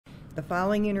The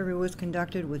following interview was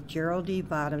conducted with Gerald D.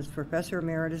 Bottoms, Professor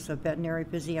Emeritus of Veterinary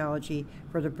Physiology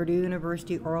for the Purdue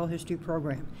University Oral History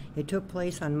Program. It took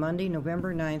place on Monday,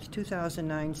 November 9th,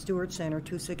 2009, Stewart Center,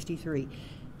 263.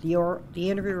 The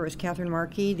interviewer is Katherine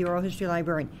Markee, the Oral History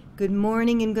Librarian. Good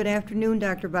morning and good afternoon,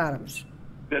 Dr. Bottoms.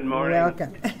 Good morning.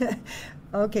 Welcome.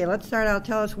 Okay, let's start out.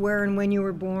 Tell us where and when you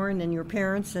were born and your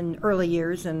parents and early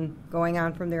years and going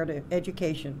on from there to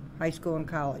education, high school and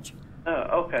college.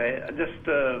 Okay, just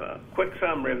a quick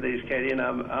summary of these, Katie, and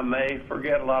I may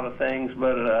forget a lot of things,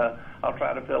 but I'll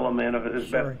try to fill them in if it's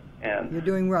best I can. You're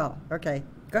doing well. Okay,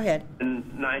 go ahead. In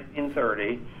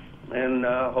 1930, in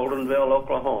Holdenville,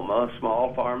 Oklahoma, a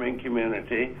small farming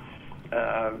community,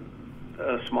 a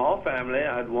small family.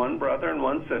 I had one brother and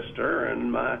one sister,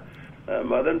 and my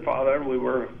mother and father, we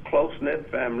were a close-knit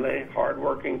family,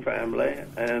 hard-working family,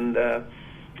 and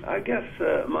I guess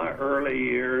my early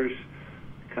years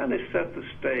kind of set the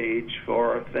stage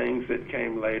for things that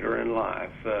came later in life.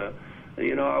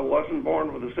 I wasn't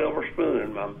born with a silver spoon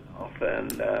in my mouth,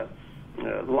 and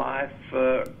life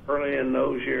early in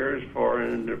those years,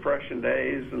 in Depression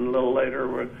days and a little later,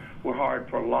 were hard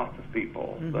for lots of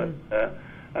people. Mm-hmm. But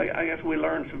I guess we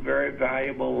learned some very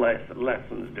valuable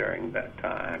lessons during that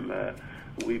time.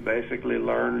 We basically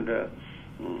learned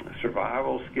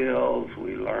survival skills.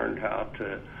 We learned how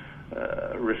to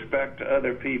respect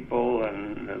other people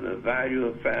and the value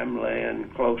of family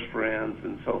and close friends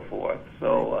and so forth.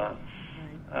 So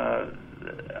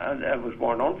I was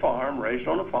born on a farm, raised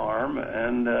on a farm,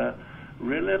 and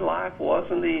really life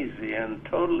wasn't easy and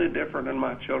totally different. And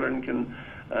my children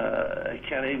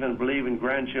can't even believe, and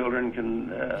grandchildren can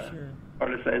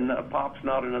hardly say, no, Pop's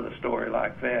not another story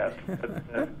like that.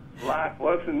 But life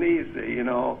wasn't easy,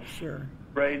 Sure.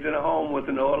 Raised in a home with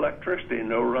no electricity,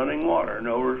 no running water,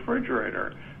 no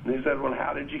refrigerator. And he said, well,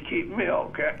 how did you keep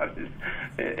milk?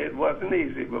 It wasn't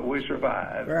easy, but we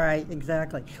survived. Right,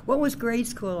 exactly. What was grade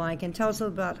school like? And tell us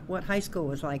about what high school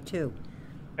was like, too.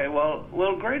 Okay, well,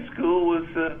 grade school was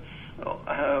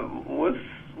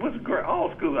great.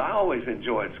 All school. I always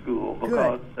enjoyed school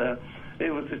because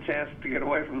it was a chance to get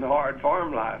away from the hard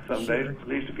farm life some days, at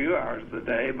least a few hours of the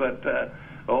day. But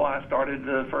I started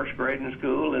first grade in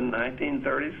school in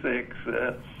 1936.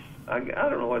 I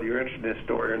don't know whether you're interested in this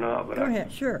story or not, but go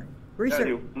ahead. Sure.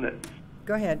 Research.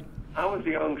 Go ahead. I was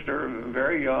a youngster,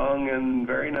 very young and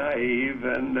very naive,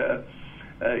 and it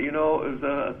was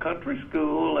a country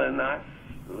school, and I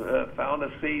found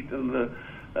a seat in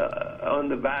on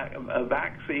the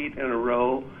back seat in a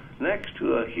row next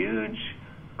to a huge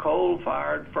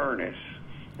coal-fired furnace,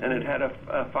 and it had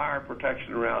a fire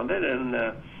protection around it, and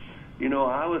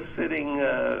I was sitting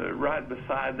right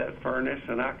beside that furnace,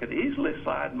 and I could easily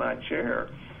slide my chair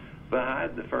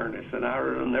behind the furnace, and I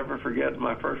will never forget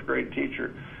my first grade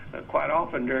teacher. Quite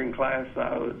often during class,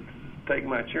 I would take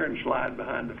my chair and slide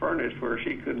behind the furnace where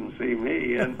she couldn't see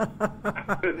me, and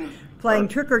I couldn't. Playing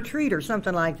trick or treat or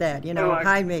something like that,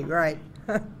 hide me, right.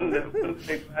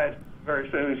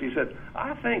 Very soon she said,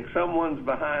 I think someone's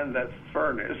behind that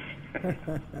furnace.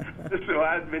 So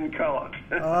I'd been caught.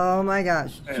 Oh my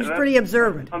gosh, she's pretty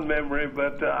observant. On memory,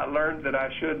 but I learned that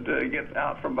I should get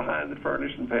out from behind the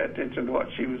furnace and pay attention to what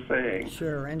she was saying.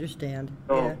 Sure, I understand.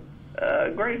 So,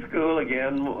 grade school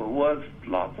again was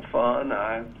lots of fun.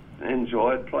 I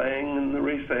enjoyed playing in the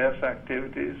recess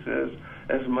activities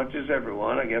as much as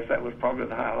everyone. I guess that was probably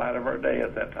the highlight of our day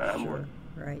at that time. Sure.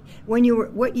 Right. When you were,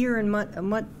 what year and month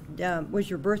was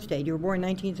your birthday? You were born in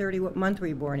 1930. What month were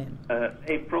you born in?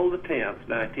 April the 10th,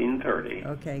 1930.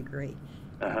 Okay, great.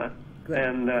 Good.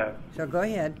 And so go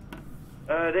ahead.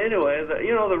 Anyway,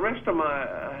 the rest of my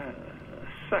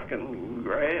second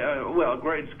grade,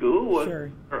 grade school was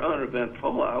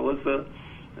uneventful. I was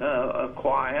a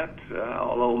quiet,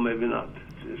 although maybe not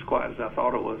as quiet as I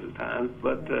thought it was at times,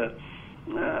 but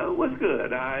was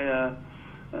good. I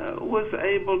was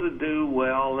able to do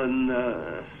well in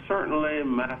certainly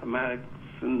mathematics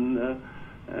and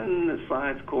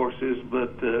science courses,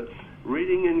 but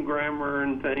reading and grammar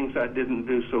and things I didn't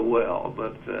do so well.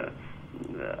 But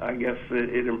I guess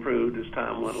it improved as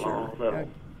time went along a little.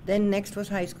 Then next was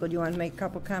high school. Do you want to make a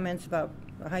couple comments about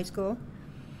high school?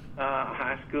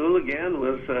 High school again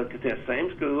was the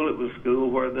same school. It was school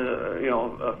where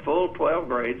a full 12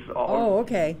 grades.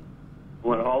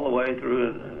 Went all the way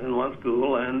through in one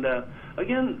school, and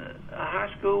again, high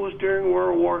school was during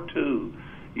World War II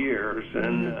years,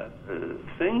 and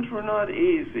things were not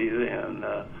easy then.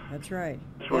 That's right.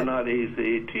 Things were not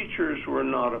easy. Teachers were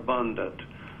not abundant.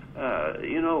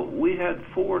 We had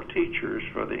 4 teachers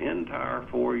for the entire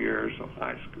 4 years of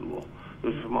high school. It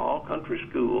was a small country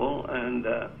school, and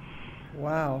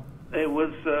wow. It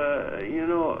was,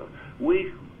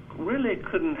 we really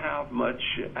couldn't have much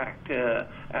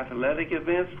athletic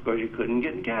events because you couldn't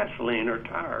get gasoline or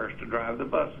tires to drive the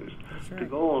buses, to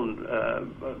go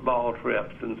on ball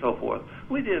trips and so forth.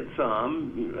 We did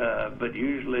some, but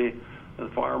usually the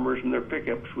farmers and their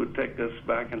pickups would take us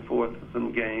back and forth to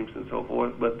some games and so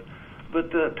forth. But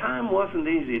time wasn't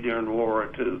easy during World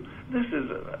War II. This is,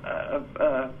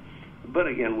 but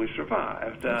again, we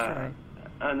survived. I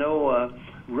know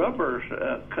rubber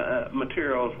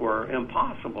materials were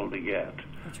impossible to get.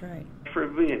 That's right. For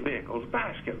vehicles,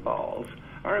 basketballs.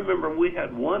 I remember we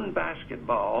had one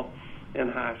basketball in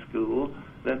high school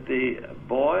that the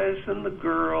boys and the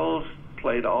girls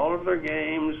played all of their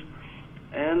games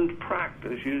and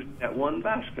practice using that one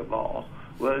basketball.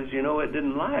 Was, you know, it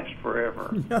didn't last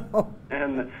forever. No.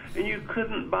 And you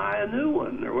couldn't buy a new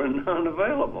one. There were none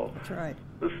available. That's right.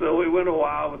 So we went a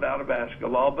while without a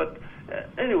basketball. But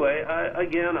anyway,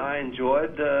 I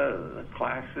enjoyed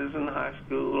classes in high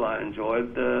school. I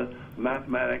enjoyed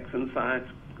mathematics and science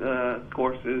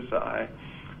courses. I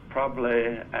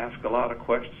probably asked a lot of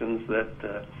questions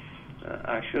that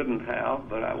I shouldn't have,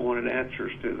 but I wanted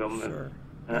answers to them. Sure.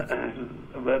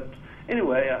 But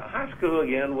anyway, high school,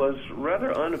 again, was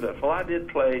rather uneventful. I did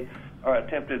play, or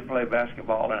attempted to play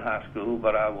basketball in high school,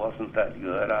 but I wasn't that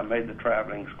good. I made the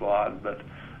traveling squad, but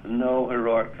no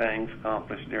heroic things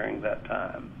accomplished during that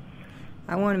time.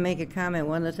 I want to make a comment.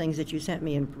 One of the things that you sent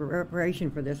me in preparation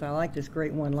for this, I like this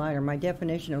great one-liner. My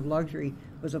definition of luxury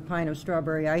was a pint of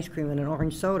strawberry ice cream and an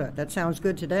orange soda. That sounds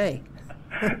good today.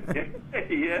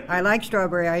 Yes. I like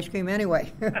strawberry ice cream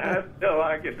anyway. I still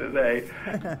like it today.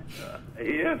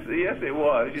 Yes, it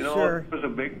was. You know, Sure. There was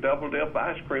a big double-dip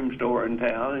ice cream store in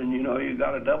town, and you know, you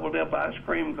got a double-dip ice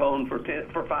cream cone for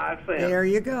 5 cents. There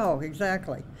you go.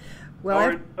 Exactly. Well,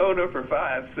 Orange soda for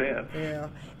 5 cents. yeah.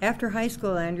 After high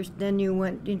school, I understand you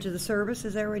went into the service.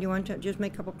 Is that right? You want to just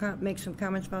make some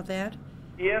comments about that?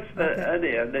 Yes, Okay. I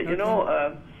did. You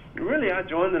know, really, I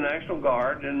joined the National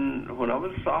Guard, and when I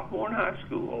was a sophomore in high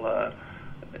school,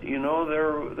 you know,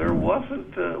 there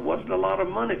wasn't a lot of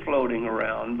money floating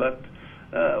around, but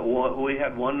we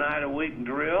had one night a week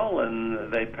drill,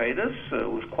 and they paid us.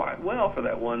 It was quite well for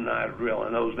that one night drill.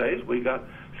 In those days, we got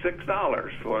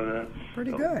 $6 for the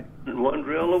Pretty good. One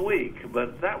drill a week,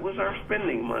 but that was our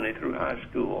spending money through high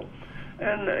school.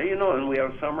 And, you know, and we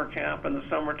had a summer camp in the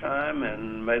summertime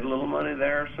and made a little money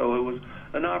there, so it was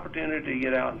an opportunity to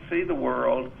get out and see the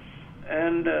world.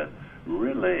 And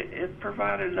really, it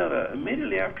provided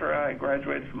immediately after I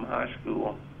graduated from high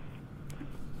school,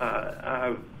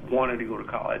 I wanted to go to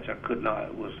college. I could not.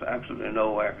 It was absolutely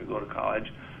no way I could go to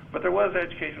college. But there was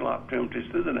educational opportunities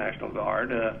through the National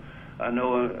Guard. I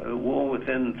know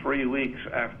within 3 weeks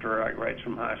after I graduated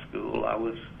from high school, I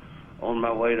was on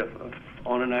my way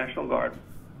on a National Guard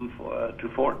to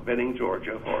Fort Benning,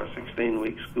 Georgia, for a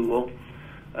 16-week school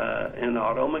in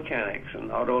auto mechanics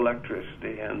and auto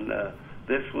electricity. And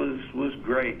this was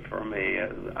great for me.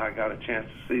 I got a chance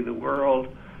to see the world.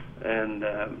 And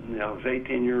you know, I was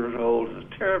 18 years old. I was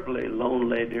terribly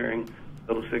lonely during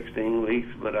those 16 weeks,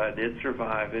 but I did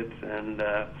survive it. And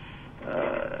the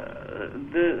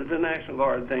National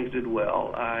Guard, things did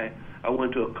well. I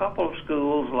went to a couple of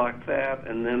schools like that,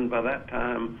 and then by that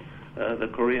time, the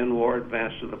Korean War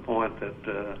advanced to the point that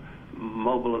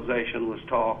mobilization was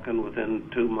talk, and within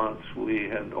 2 months we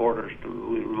had orders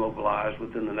we were mobilized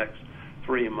within the next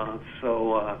 3 months.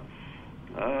 So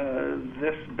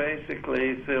this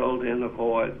basically filled in a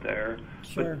void there.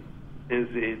 Sure.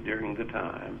 Busy during the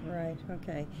time. Right.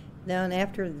 Okay. Then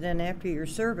after your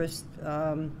service,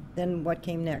 then what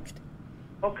came next?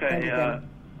 Okay.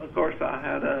 Of course, I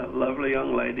had a lovely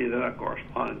young lady that I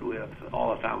corresponded with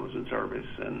all the time I was in service,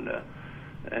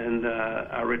 and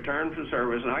I returned from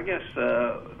service. And I guess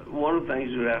one of the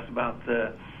things you asked about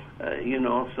you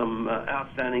know, some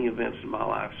outstanding events in my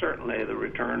life. Certainly, the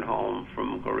return home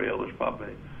from Korea was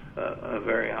probably a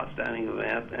very outstanding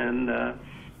event. And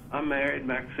I married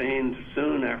Maxine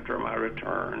soon after my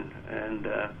return, and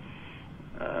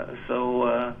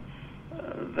so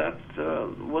that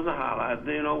was a highlight.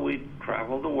 You know, we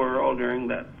traveled the world during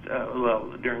that,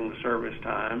 during the service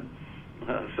time.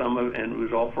 And it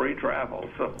was all free travel.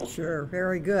 So Sure,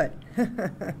 very good.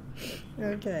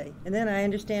 Okay, and then I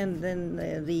understand then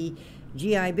the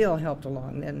GI Bill helped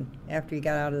along then after you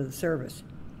got out of the service.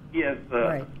 Yes,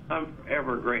 Right. I'm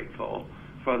ever grateful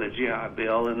for the GI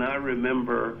Bill, and I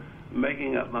remember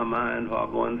making up my mind while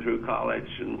going through college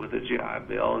and with the GI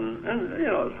Bill, and you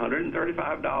know, it was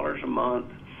 $135 a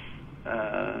month,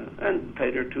 and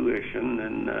paid her tuition,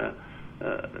 and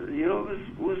you know,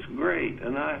 it was great.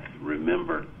 And I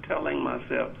remember telling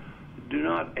myself, do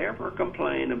not ever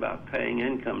complain about paying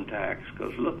income tax,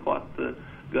 because look what the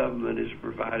government has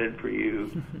provided for you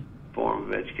form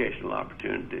of educational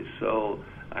opportunities. So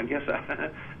I guess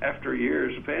after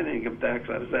years of paying income tax,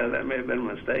 I decided that may have been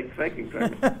a mistake thinking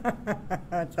things.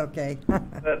 That's okay.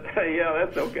 But yeah,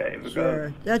 that's okay. Because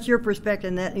sure, that's your perspective,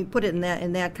 and that you put it in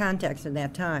that context in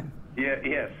that time. Yeah,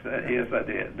 yes, I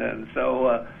did. And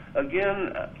so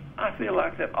again, I feel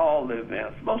like that all the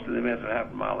events, most of the events that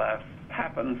happened in my life,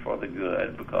 happened for the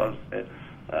good because.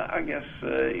 I guess,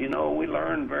 we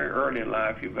learn very early in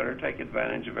life you better take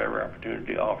advantage of every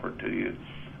opportunity offered to you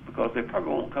because they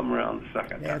probably won't come around the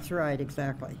second time. That's right,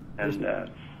 exactly. And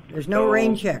there's no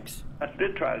rain checks. I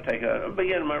did try to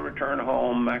begin my return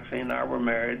home. Maxine and I were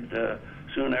married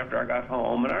soon after I got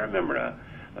home. And I remember I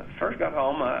first got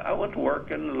home, I went to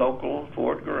work in the local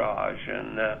Ford garage,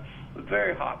 and it was a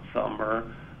very hot summer,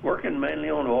 working mainly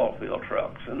on oil field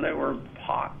trucks. And they were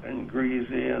hot and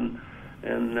greasy, and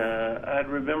I'd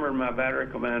remembered my battery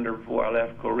commander before I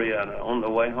left Korea, and on the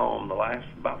way home,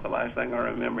 about the last thing I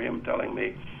remember him telling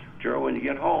me, Gerald, when you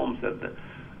get home, said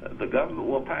the government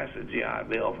will pass a GI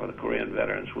Bill for the Korean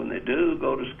veterans. When they do,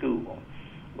 go to school.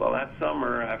 Well, that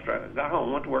summer, after I got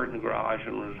home, went to work in the garage,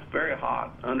 and it was very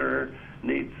hot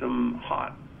underneath some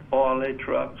hot, oily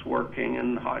trucks working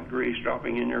and hot grease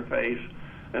dropping in your face.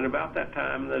 And about that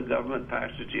time, the government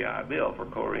passed a GI Bill for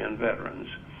Korean veterans.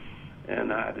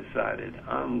 And I decided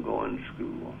I'm going to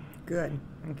school. Good.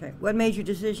 Okay. What made your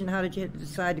decision? How did you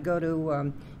decide to go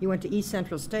to? You went to East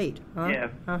Central State. Huh?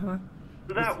 Yes.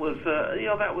 That was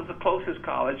that was the closest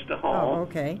college to home. Oh,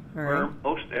 okay. All right. Where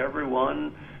most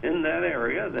everyone in that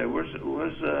area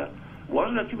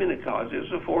wasn't a community college. It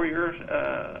was a 4-year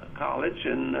college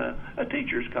and a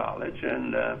teacher's college,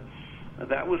 and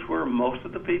that was where most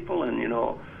of the people and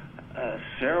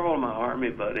several of my Army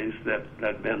buddies that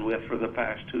I'd been with for the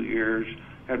past 2 years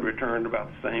had returned about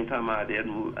the same time I did,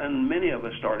 and many of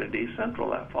us started East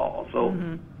Central that fall. So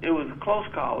it was a close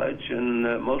college and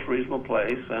most reasonable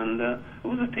place, and it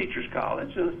was a teacher's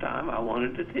college, and at the time I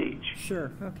wanted to teach.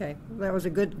 Sure. Okay. Well, that was a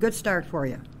good start for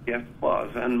you. Yes, it was.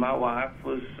 And my wife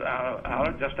was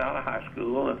just out of high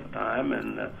school at the time,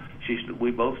 and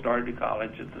we both started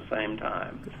college at the same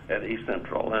time at East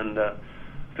Central, and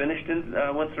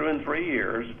went through in 3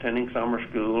 years, attending summer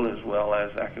school as well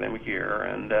as academic year.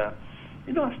 And,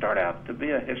 I started out to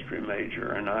be a history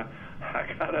major, and I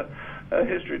got a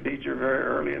history teacher very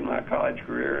early in my college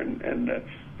career, and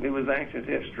it was ancient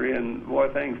history, and boy,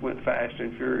 things went fast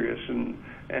and furious, and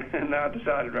I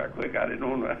decided right quick I didn't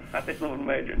want to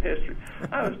major in history.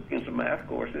 I was taking some math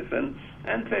courses and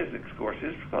physics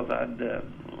courses because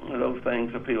those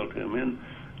things appealed to me, and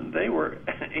they were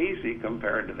easy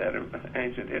compared to that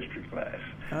ancient history class.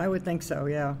 I would think so,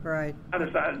 yeah, right. I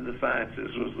decided the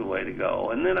sciences was the way to go.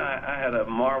 And then I had a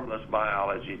marvelous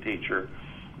biology teacher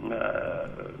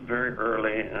very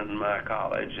early in my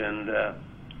college, and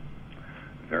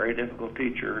very difficult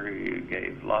teacher. He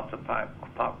gave lots of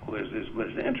pop quizzes, but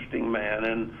he's an interesting man.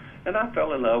 And I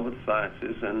fell in love with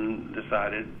sciences and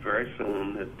decided very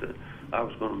soon that I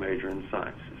was going to major in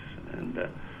sciences.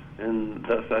 And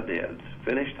thus I did.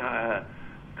 Finished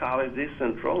college East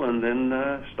Central, and then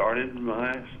started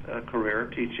my career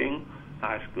teaching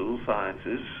high school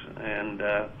sciences. And,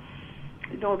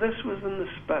 this was in the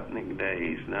Sputnik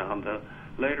days now, the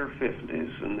later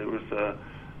 50s, and there was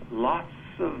lots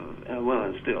of,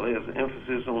 and still is,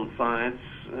 emphasis on science,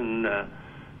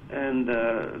 and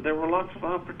there were lots of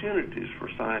opportunities for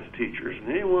science teachers, and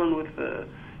anyone with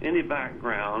any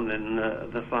background in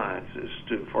the sciences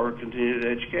for continued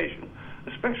education,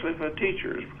 especially for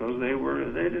teachers, because they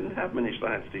didn't have many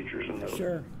science teachers in those.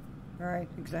 Sure. All right,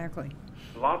 exactly.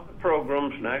 Lots of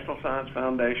programs. National Science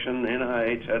Foundation,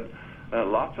 NIH had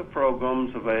lots of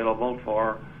programs available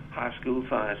for high school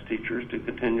science teachers to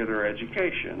continue their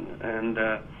education. And,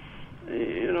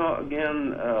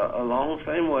 again, along the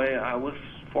same way, I was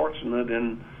fortunate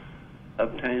in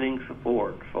obtaining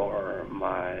support for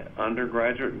my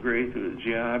undergraduate degree through the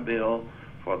GI Bill,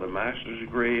 for the master's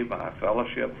degree by a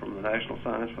fellowship from the National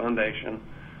Science Foundation,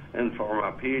 and for my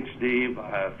PhD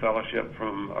by a fellowship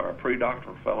or a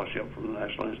pre-doctoral fellowship from the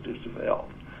National Institutes of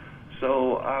Health.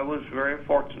 So I was very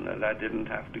fortunate. I didn't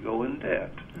have to go in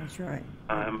debt. That's right.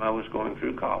 I was going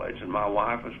through college, and my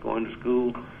wife was going to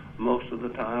school most of the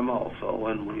time also,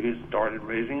 and we started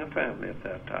raising a family at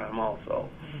that time also.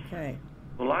 Okay.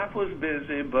 Well, life was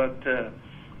busy, but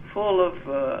full of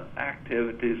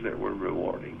activities that were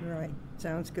rewarding. Right.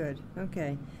 Sounds good.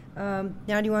 Okay. Now,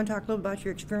 do you want to talk a little about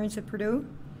your experience at Purdue?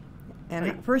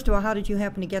 And first of all, how did you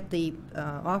happen to get the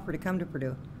offer to come to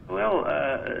Purdue? Well,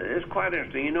 it's quite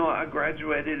interesting. I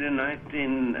graduated in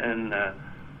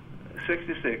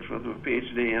 1966 with a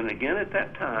PhD, and again at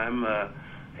that time,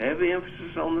 heavy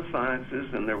emphasis on the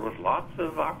sciences, and there was lots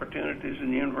of opportunities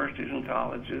in universities and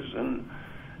colleges,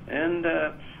 and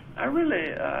I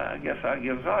really, I guess I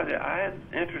give value. I had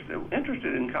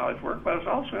interested in college work, but I was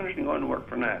also interested in going to work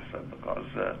for NASA because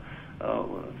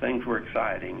things were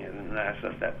exciting in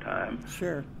NASA at that time.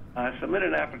 Sure. I submitted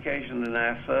an application to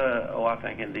NASA, I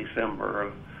think in December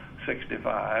of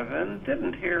 '65, and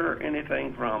didn't hear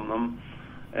anything from them,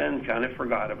 and kind of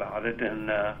forgot about it, and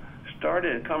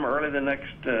started come early the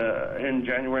next in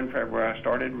January and February. I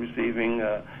started receiving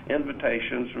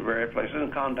invitations from various places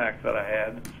and contacts that I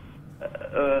had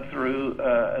through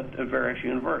various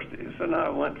universities, and I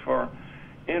went for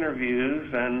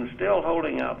interviews, and still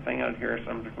holding out, thinking I'd hear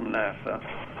something from NASA.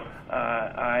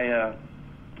 I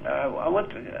went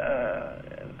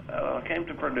to came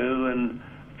to Purdue in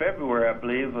February, I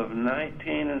believe, of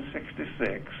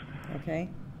 1966. Okay.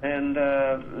 And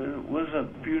it was a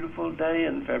beautiful day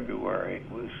in February. It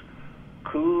was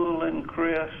cool and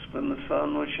crisp, and the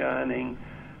sun was shining.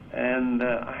 And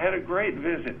I had a great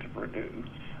visit to Purdue.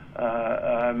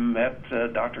 I met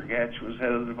Dr. Gatch, was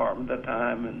head of the department at the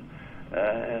time,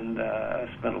 and I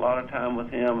spent a lot of time with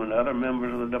him and other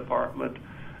members of the department.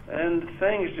 And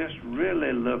things just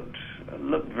really looked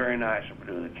very nice at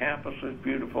Purdue. The campus was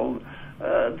beautiful.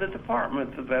 The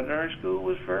department, the veterinary school,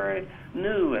 was very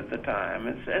new at the time.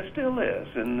 It still is.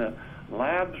 And the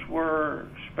labs were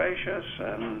spacious,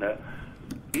 and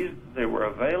they were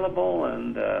available,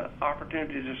 and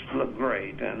opportunities just looked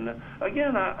great. And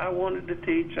again, I wanted to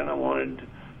teach, and I wanted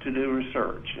to do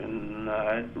research. And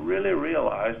I really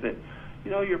realized that,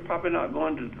 you're probably not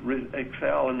going to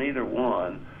excel in either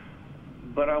one.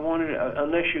 But I wanted,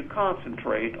 unless you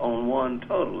concentrate on one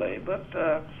totally. But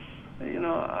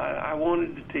I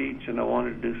wanted to teach, and I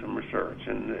wanted to do some research,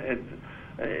 and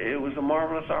it was a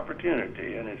marvelous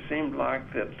opportunity. And it seemed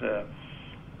like that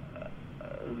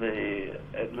the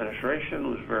administration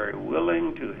was very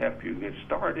willing to help you get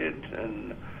started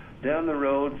and down the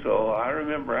road. So I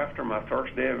remember after my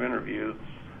first day of interview,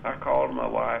 I called my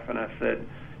wife and I said,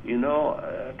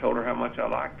 I told her how much I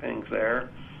liked things there.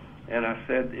 And I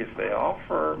said, if they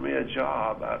offer me a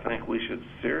job, I think we should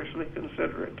seriously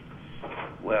consider it.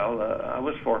 Well, I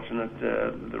was fortunate.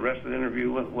 The rest of the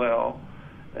interview went well,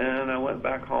 and I went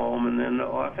back home. And then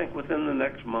I think within the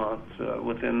next month,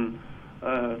 within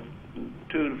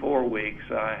 2 to 4 weeks,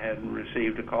 I had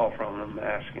received a call from them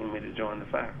asking me to join the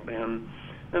faculty. And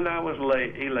I was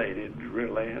elated,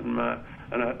 really. And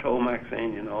I told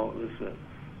Maxine,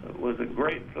 it was a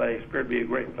great place, appeared to be a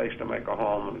great place to make a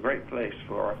home, and a great place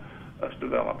for us to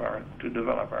develop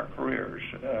our careers.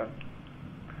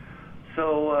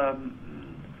 So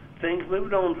things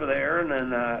moved on from there, and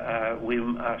then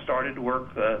I started to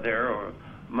work there. Or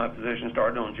my position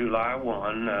started on July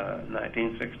 1,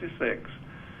 1966,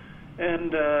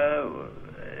 and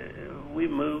we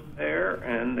moved there.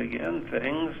 And again,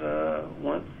 things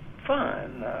went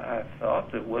fine. I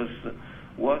thought it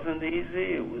wasn't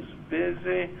easy. It was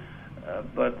busy.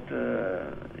 But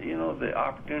the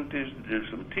opportunities to do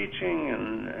some teaching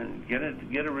and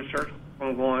get a research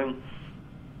program going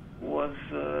was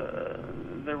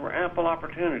there were ample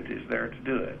opportunities there to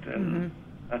do it, and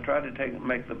I tried to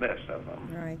make the best of them.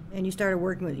 Right, and you started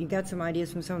working with. You got some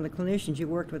ideas from some of the clinicians. You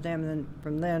worked with them, and then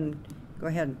from then, go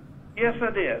ahead. Yes,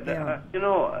 I did. Yeah. And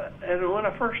when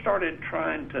I first started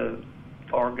trying to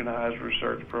organize a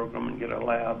research program and get a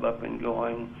lab up and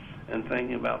going, and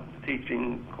thinking about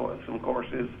teaching some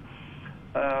courses,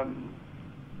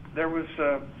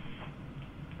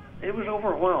 it was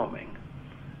overwhelming.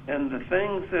 And the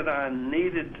things that I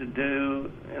needed to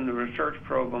do in the research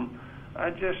program,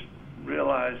 I just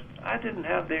realized I didn't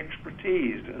have the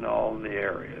expertise in all the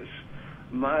areas.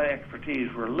 My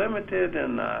expertise were limited,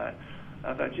 and I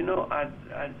thought,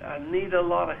 I need a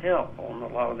lot of help on a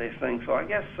lot of these things. So I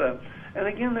guess, and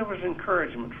again, there was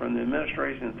encouragement from the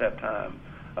administration at that time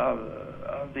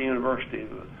of the university.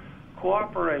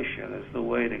 Cooperation is the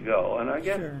way to go, and I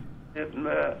guess it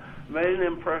made an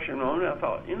impression on me. I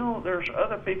thought, there's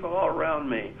other people all around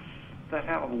me that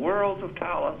have worlds of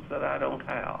talents that I don't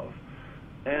have.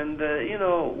 And,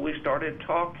 we started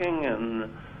talking, and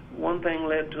one thing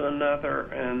led to another,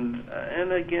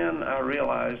 and again, I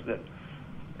realized that,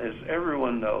 as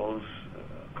everyone knows,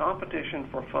 competition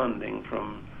for funding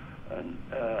from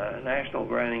a national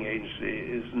granting agency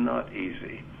is not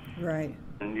easy. Right.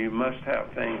 And you must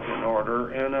have things in order,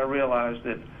 and I realized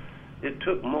that it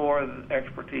took more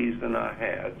expertise than I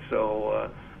had. So,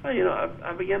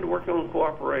 I began to work on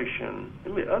cooperation. I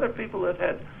mean, other people that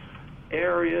had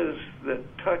areas that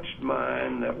touched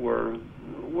mine that were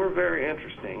very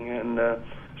interesting, and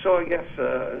So I guess,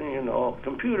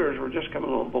 computers were just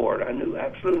coming on board. I knew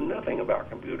absolutely nothing about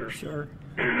computers. Sure.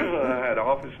 I had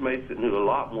office mates that knew a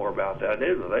lot more about that.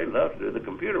 They loved to do the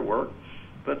computer work,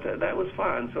 but that was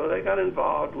fine. So they got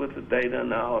involved with the data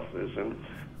analysis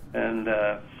and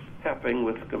helping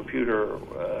with computer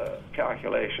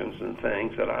calculations and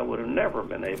things that I would have never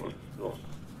been able to do.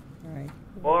 Right.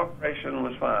 Cooperation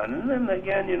was fine. And then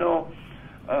again,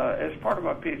 as part of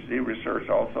my PhD research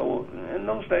also, in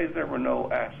those days there were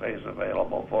no assays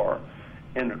available for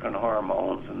endocrine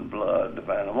hormones in blood of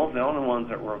animals. The only ones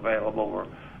that were available were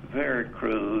very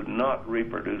crude, not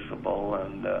reproducible,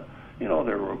 and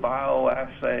there were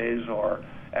bioassays or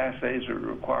assays that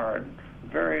required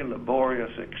very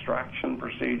laborious extraction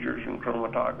procedures and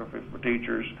chromatography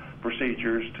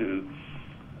procedures to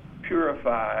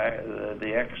purify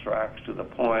the extracts to the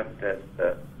point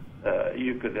that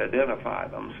you could identify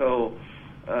them. So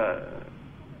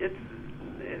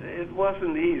it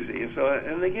wasn't easy. So,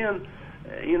 and again,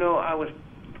 I was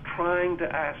trying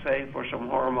to assay for some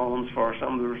hormones for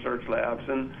some of the research labs,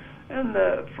 and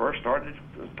first started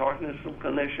talking to some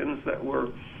clinicians that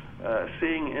were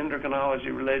seeing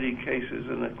endocrinology-related cases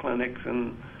in the clinics,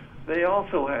 and they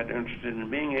also had interest in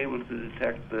being able to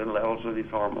detect the levels of these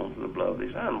hormones in the blood of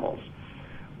these animals.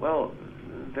 Well,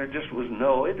 there just was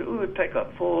it would take a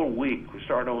full week. We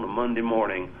started on a Monday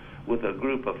morning with a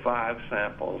group of 5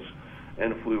 samples,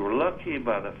 and if we were lucky,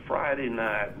 by the Friday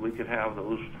night, we could have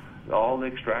all the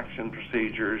extraction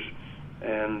procedures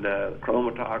and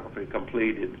chromatography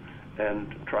completed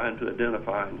and trying to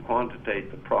identify and quantitate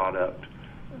the product.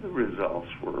 The results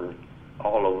were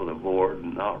all over the board,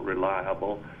 not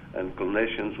reliable, and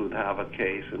clinicians would have a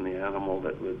case in the animal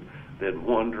they'd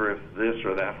wonder if this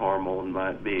or that hormone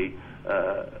might be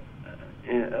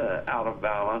out of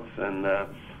balance, and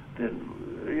then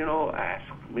ask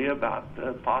me about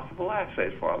possible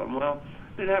assays for them. Well,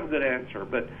 didn't have a good answer,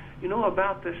 but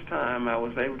about this time I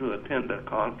was able to attend a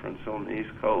conference on the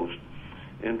East Coast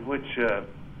in which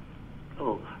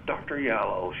Dr.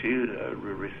 Yallow, she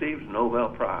received a Nobel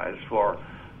Prize for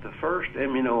the first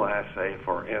immunoassay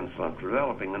for insulin,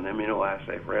 developing an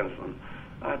immunoassay for insulin.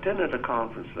 I attended a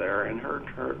conference there and heard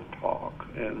her talk,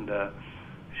 and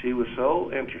she was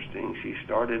so interesting. She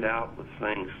started out with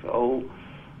things so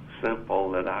simple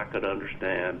that I could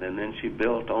understand, and then she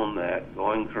built on that,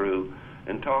 going through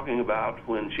and talking about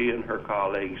when she and her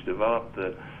colleagues developed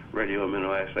the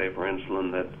radioimmunoassay for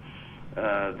insulin, that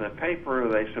the paper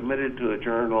they submitted to a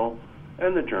journal,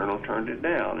 and the journal turned it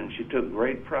down, and she took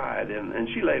great pride, and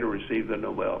she later received the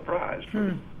Nobel Prize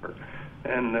for her.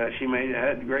 And she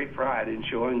had great pride in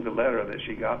showing the letter that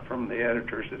she got from the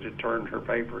editors that had turned her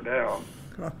paper down.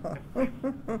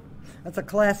 That's a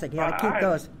classic. Yeah, keep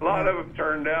those. A lot of them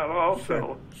turned down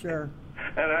also. Sure.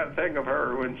 And I think of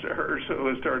her when hers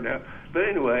was turned down. But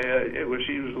anyway,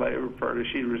 she was later referred to.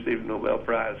 She received a Nobel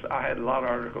Prize. I had a lot of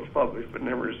articles published, but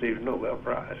never received a Nobel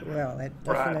Prize. Well,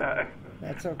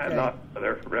 that's okay. I had not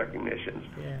other recognitions.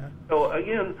 Yeah. So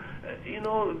again,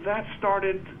 that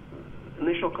started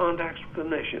initial contacts with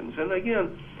clinicians. And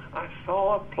again, I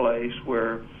saw a place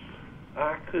where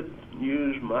I could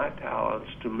use my talents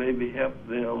to maybe help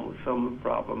them with some of the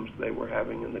problems they were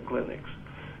having in the clinics.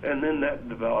 And then that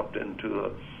developed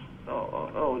into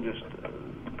just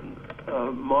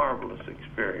a marvelous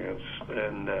experience,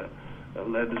 and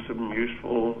led to some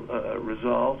useful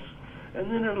results.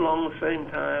 And then along the same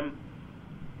time,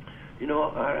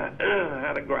 I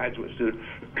had a graduate student,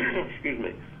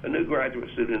 a new graduate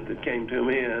student that came to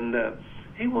me, and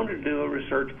he wanted to do a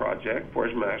research project for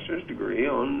his master's degree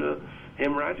on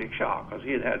hemorrhagic shock, because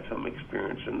he had had some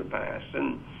experience in the past.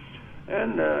 And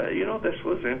this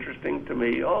was interesting to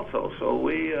me also. So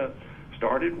we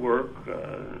started work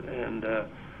and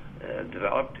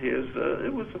developed his,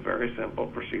 it was a very simple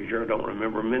procedure. I don't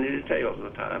remember many details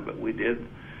at the time, but we did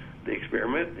the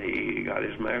experiment. He got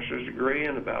his master's degree,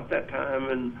 and about that time,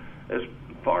 and as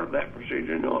part of that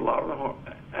procedure, a lot of the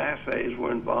assays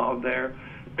were involved there,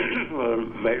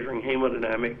 measuring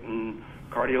hemodynamic and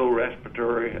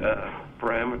cardiorespiratory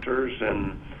parameters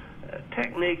and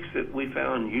techniques that we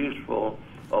found useful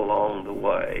along the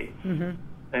way. Mm-hmm.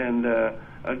 And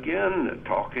again,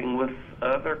 talking with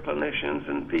other clinicians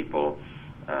and people,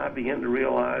 I began to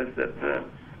realize that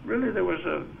really there was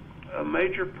a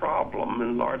major problem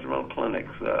in large amount of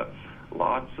clinics.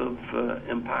 Lots of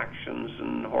impactions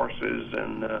in horses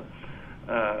and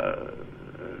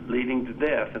leading to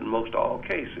death in most all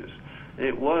cases.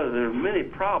 There were many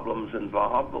problems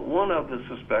involved, but one of the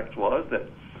suspects was that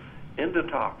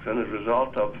endotoxin, as a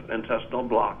result of intestinal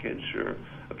blockage or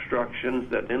obstructions,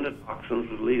 that endotoxins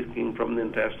was leaking from the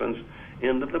intestines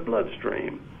into the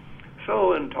bloodstream. So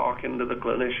so in talking to the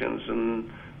clinicians and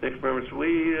the experiments,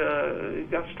 we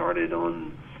got started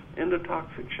on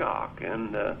endotoxic shock,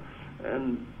 and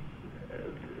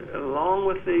along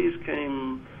with these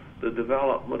came the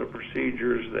development of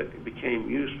procedures that became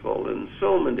useful in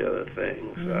so many other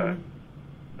things.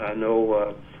 I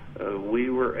know we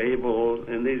were able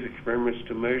in these experiments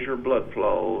to measure blood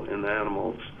flow in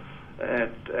animals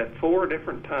at 4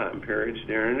 different time periods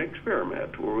during an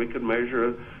experiment, where we could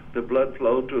measure the blood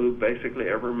flow to basically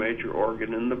every major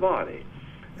organ in the body.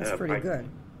 That's pretty good.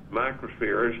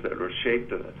 Microspheres that were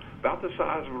shaped about the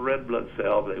size of a red blood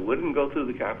cell. They wouldn't go through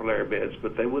the capillary beds,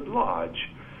 but they would lodge.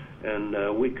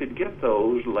 And we could get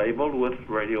those labeled with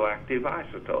radioactive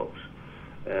isotopes.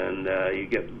 And you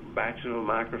get batches of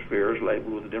microspheres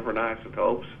labeled with different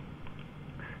isotopes.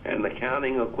 And the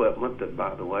counting equipment that,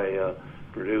 by the way,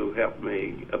 Purdue helped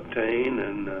me obtain,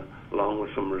 and along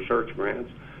with some research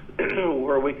grants,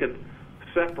 where we could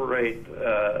separate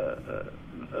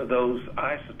those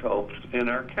isotopes in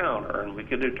our counter, and we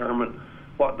could determine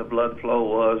what the blood flow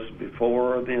was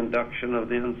before the induction of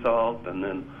the insult, and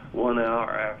then 1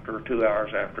 hour after, 2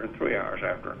 hours after, and 3 hours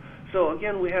after. So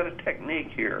again, we had a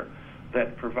technique here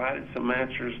that provided some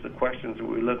answers to the questions that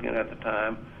we were looking at the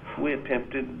time. We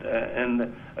attempted,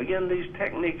 and again, these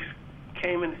techniques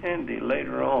came in handy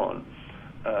later on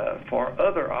for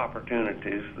other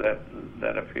opportunities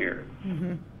that appeared.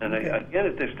 And again,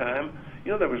 at this time,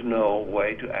 there was no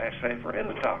way to assay for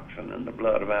endotoxin in the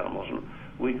blood of animals, and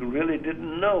we really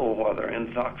didn't know whether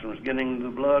endotoxin was getting into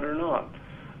the blood or not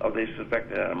of these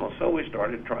suspected animals. So we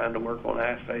started trying to work on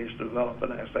assays to develop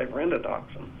an assay for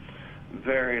endotoxin.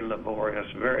 Very laborious,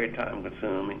 very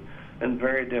time-consuming, and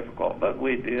very difficult. But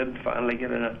we did finally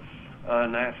get an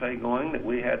assay going that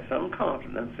we had some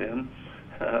confidence in.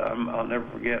 I'll never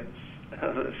forget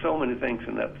so many things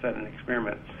in that setting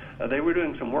experiment. They were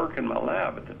doing some work in my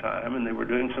lab at the time, and they were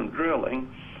doing some drilling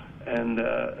and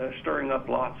stirring up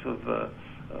lots of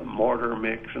mortar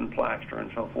mix and plaster and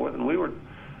so forth. And we were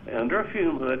under a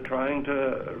fume hood trying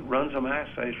to run some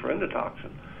assays for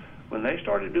endotoxin. When they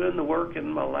started doing the work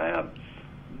in my lab,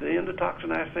 the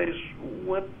endotoxin assays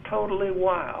went totally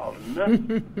wild.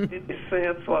 Nothing made any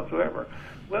sense whatsoever.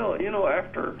 Well,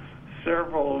 after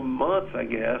several months, I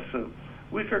guess,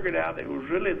 we figured out it was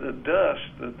really the dust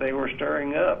that they were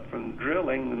stirring up from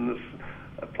drilling and this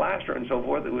plaster and so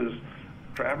forth that was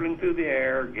traveling through the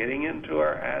air, getting into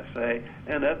our assay,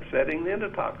 and upsetting the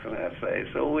endotoxin assay.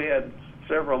 So we had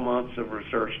several months of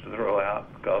research to throw out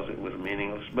because it was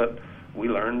meaningless, but we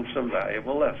learned some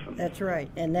valuable lessons. That's right,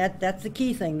 and that's the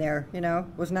key thing there.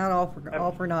 Was not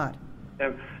all for naught.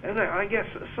 And I guess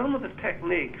some of the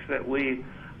techniques that we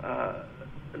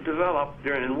developed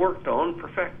during and worked on,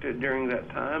 perfected during that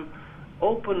time,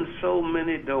 opened so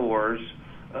many doors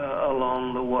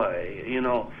along the way.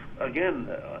 Again,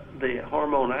 the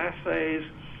hormone assays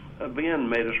again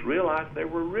made us realize there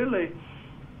were really,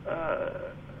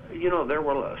 there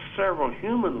were several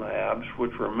human labs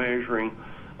which were measuring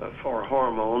for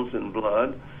hormones in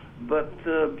blood, but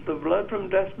the blood from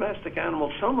domestic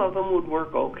animals, some of them would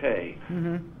work okay,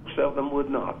 some of them would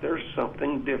not. There's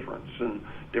something difference in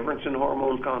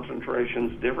hormone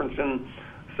concentrations, difference in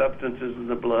substances in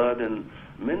the blood, and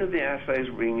many of the assays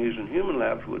being used in human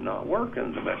labs would not work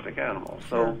in domestic animals.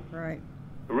 So,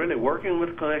 really working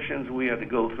with clinicians, we had to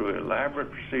go through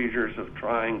elaborate procedures of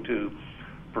trying to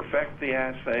perfect the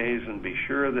assays and be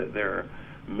sure that they're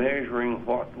measuring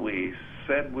what we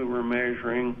said we were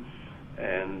measuring,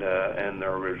 and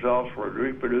their results were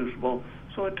reproducible.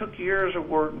 So it took years of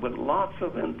work, but lots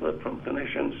of input from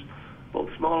clinicians, both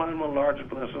small animal and large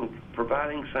animals,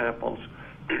 providing samples,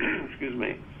 excuse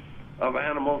me, of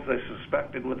animals they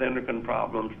suspected with endocrine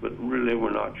problems, but really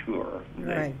were not sure.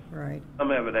 Right.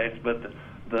 Some evidence, but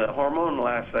the hormonal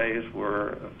assays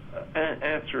were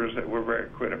answers that were very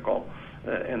critical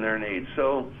in their needs.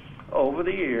 So over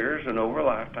the years and over a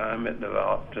lifetime, it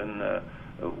developed and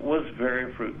was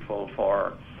very fruitful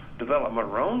for development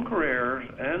of our own careers,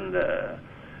 and the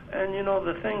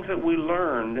things that we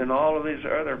learned in all of these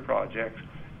other projects,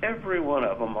 every one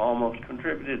of them almost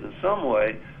contributed in some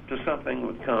way to something that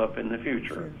would come up in the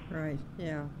future. Sure. Right,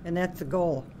 yeah, and that's the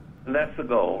goal. And that's the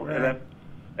goal. Right.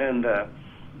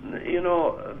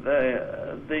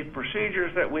 The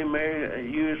procedures that we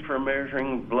used for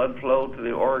measuring blood flow to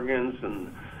the organs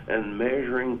and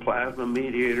measuring plasma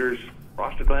mediators,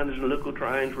 prostaglandins and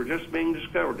leukotrienes were just being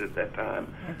discovered at that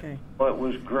time. Okay. Well, it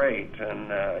was great,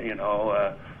 and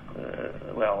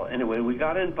anyway, we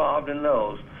got involved in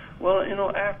those. Well,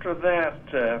 after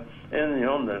that,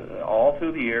 all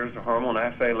through the years, the hormone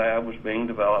assay lab was being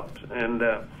developed, and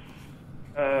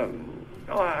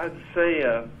I'd say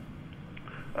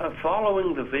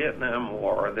following the Vietnam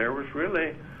War, there was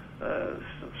really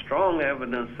strong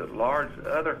evidence that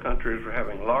other countries were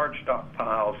having large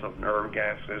stockpiles of nerve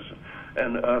gases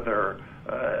and other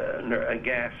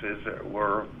gases that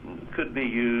could be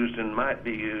used and might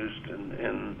be used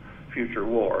in future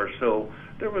wars. So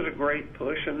there was a great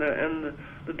push, and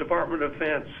the Department of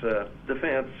Defense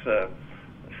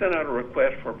sent out a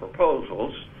request for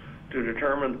proposals to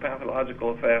determine the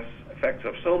pathological effects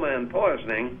of soman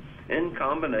poisoning in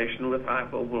combination with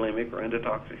hypovolemic or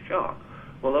endotoxic shock.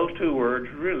 Well, those two words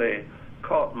really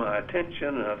caught my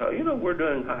attention, and I thought, we're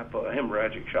doing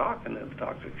hemorrhagic shock and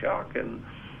endotoxic shock, and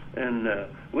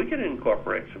we can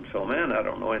incorporate some soman. I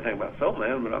don't know anything about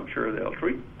soman, but I'm sure they'll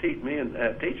teach me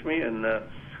and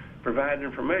provide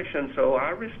information. So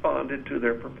I responded to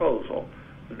their proposal,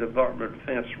 the Department of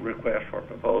Defense request for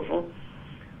proposal,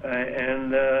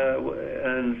 and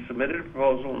submitted a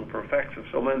proposal on the effects of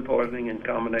soman poisoning in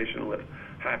combination with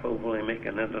hypovolemic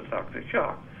and endotoxic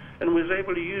shock, and was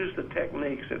able to use the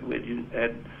techniques that we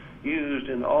had used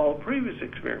in all previous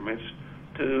experiments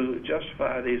to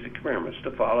justify these experiments, to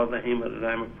follow the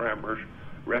hemodynamic parameters,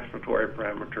 respiratory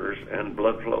parameters, and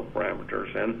blood flow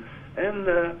parameters, and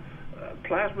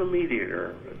plasma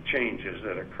mediator changes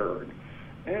that occurred.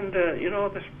 And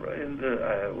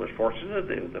I was fortunate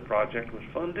that the project was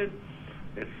funded.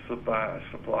 It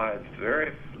supplied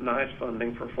very nice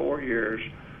funding for 4 years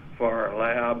for our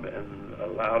lab and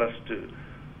allowed us to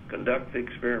conduct the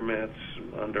experiments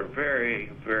under very,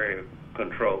 very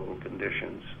controlled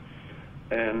conditions.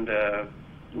 And it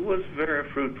was very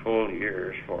fruitful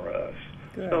years for us.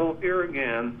 Good. So here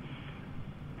again,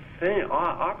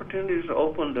 opportunities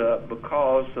opened up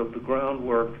because of the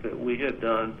groundwork that we had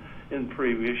done in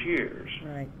previous years.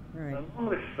 Right. At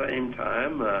the same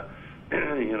time,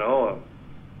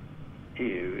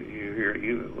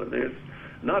 there's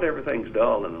not everything's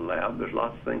dull in the lab. There's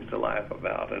lots of things to laugh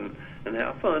about and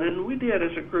have fun. And we did,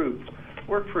 as a group,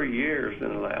 work for years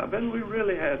in the lab, and we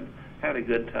really had a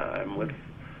good time with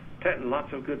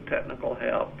lots of good technical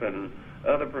help and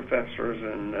other professors,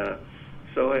 and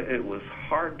so it was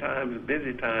hard times,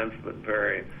 busy times, but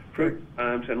very fruitful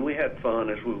times, and we had fun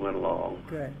as we went along.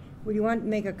 Good. Well, you want to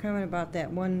make a comment about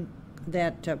that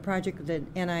project with the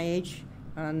NIH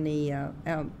on the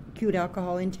acute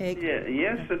alcohol intake? Yeah,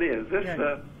 yes, it is. This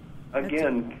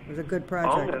again, it was a good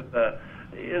project.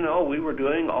 We were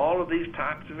doing all of these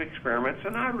types of experiments,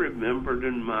 and I remembered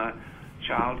in my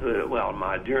childhood,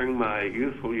 during my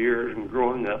youthful years and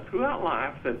growing up throughout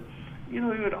life, that you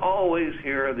would always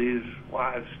hear these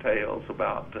wives' tales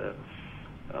about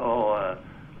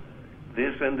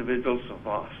this individual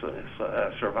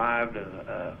survived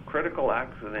a critical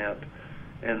accident,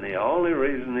 and the only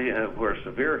reason where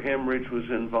severe hemorrhage was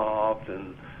involved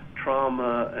and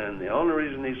trauma, and the only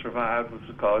reason he survived was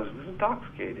because he was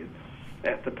intoxicated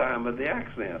at the time of the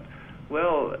accident.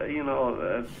 Well,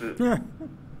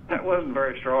 that wasn't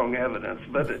very strong evidence,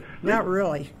 but not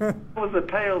really. It was the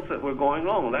tales that were going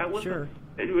on. That was sure.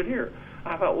 You would hear.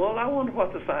 I thought, I wonder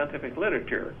what the scientific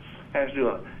literature has to do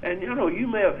on it. And you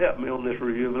may have helped me on this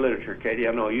review of the literature, Katie.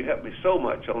 I know you helped me so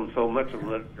much on so much of the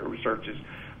literature researches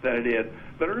that I did.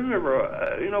 But I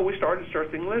remember, we started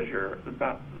searching literature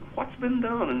about what's been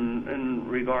done in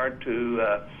regard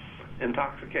to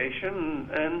intoxication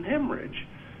and hemorrhage.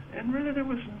 And really there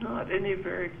was not any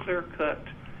very clear-cut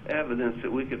evidence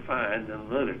that we could find in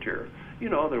the literature.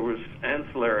 There was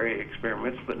ancillary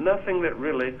experiments, but nothing that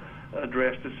really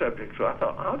addressed the subject. So I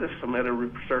thought, I'll just submit a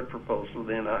research proposal to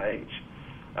the NIH.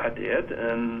 I did,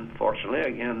 and fortunately,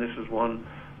 again, this is one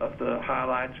of the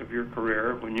highlights of your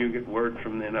career when you get word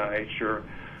from the NIH or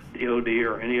DOD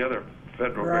or any other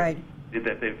federal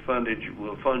that they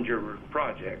will fund your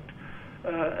project.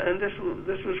 And this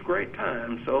was great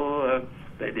time. So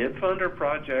they did fund our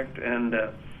project, and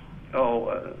the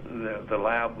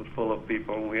lab was full of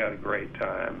people, and we had a great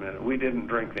time. And we didn't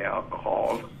drink the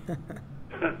alcohol.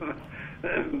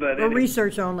 But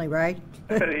research only, right?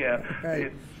 Yeah.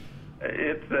 Right.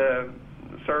 It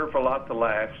served for lots of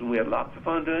laughs, and we had lots of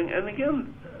fun doing. And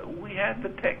again, we had the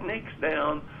techniques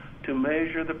down to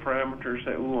measure the parameters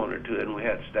that we wanted to, and we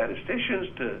had statisticians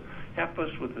to help us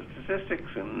with the statistics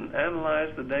and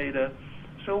analyze the data.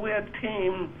 So we had a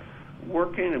team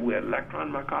working, and we had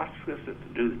electron microscopists to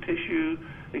do the tissue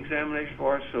examination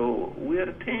for us. So we had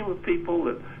a team of people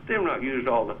that they were not used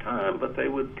all the time, but they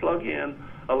would plug in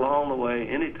along the way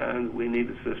anytime that we need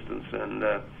assistance, and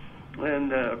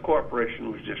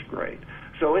cooperation was just great.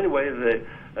 So anyway,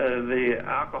 the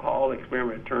alcohol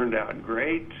experiment turned out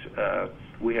great.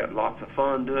 We had lots of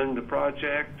fun doing the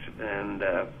project, and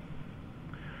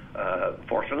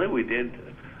fortunately we did.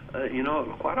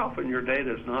 Quite often your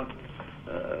data is not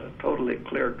totally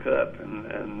clear-cut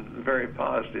and very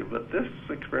positive. But this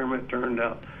experiment turned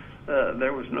out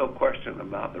there was no question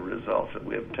about the results that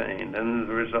we obtained, and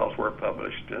the results were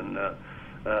published. And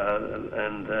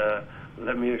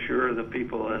let me assure the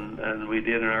people, and we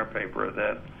did in our paper,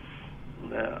 that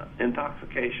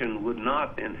intoxication would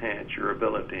not enhance your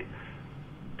ability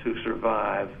to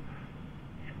survive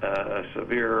a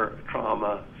severe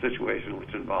trauma situation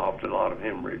which involved a lot of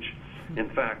hemorrhage. In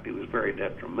fact, it was very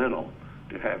detrimental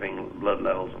to having blood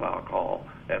levels of alcohol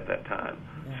at that time.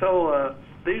 Yeah. So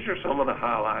these are some of the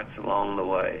highlights along the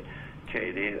way,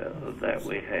 Katie, that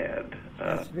we had.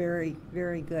 That's very,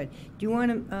 very good. Do you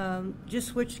want to just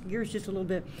switch gears just a little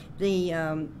bit?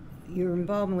 Your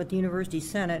involvement with the University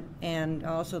Senate and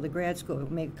also the grad school.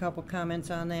 Make a couple comments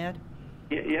on that?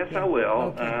 Yes, yeah. I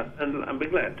will, okay. And I'd be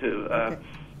glad to. Okay.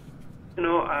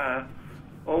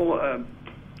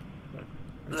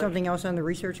 Something else on the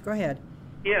research? Go ahead.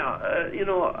 Yeah,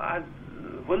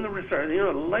 when the research,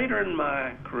 later in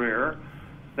my career,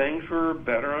 things were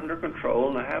better under control,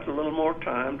 and I had a little more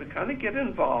time to kind of get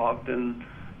involved in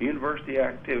university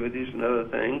activities and other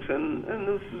things, and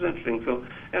this is interesting. So,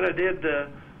 and I did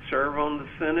serve on the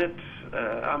Senate.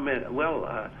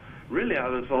 Really, I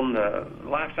was on the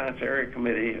Life Science Area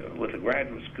Committee with the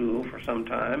graduate school for some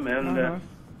time, and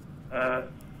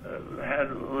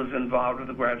was involved with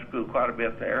the graduate school quite a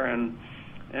bit there, and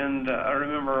I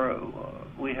remember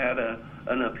we had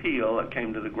an appeal that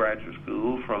came to the graduate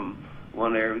school from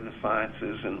one area of the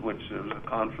sciences in which there was a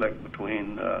conflict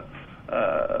between the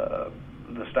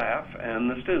staff and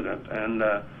the student, and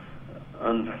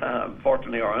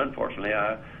fortunately or unfortunately,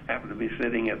 I happened to be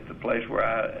sitting at the place where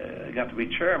I got to be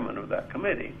chairman of that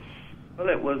committee. Well,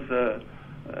 it was a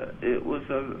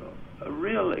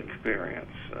real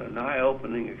experience, an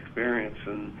eye-opening experience,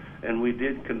 and we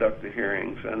did conduct the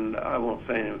hearings, and I won't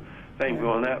say anything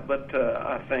beyond that, but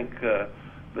I think,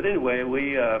 but anyway,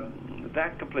 we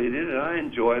that completed, and I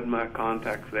enjoyed my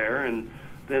contacts there, and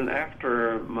then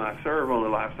after my serve on the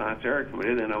Life Science Area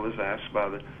Committee, then I was asked by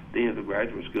the dean of the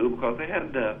graduate school, because they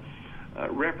had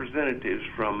representatives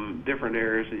from different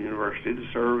areas of the university to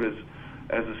serve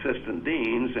as assistant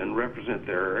deans and represent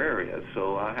their areas.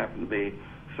 So I happened to be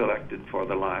selected for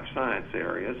the life science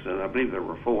areas, and I believe there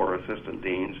were 4 assistant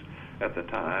deans at the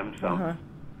time. So,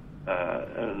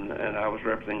 and I was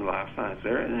representing the life science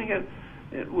area. And again,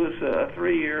 it was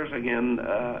 3 years. Again,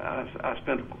 I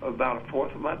spent about a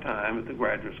fourth of my time at the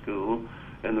graduate school,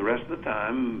 and the rest of the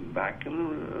time back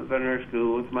in the veterinary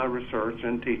school with my research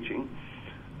and teaching.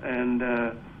 And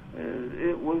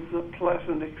it was a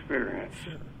pleasant experience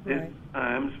at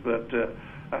times, but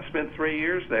I spent 3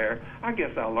 years there. I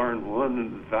guess I learned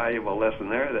one valuable lesson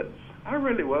there, that I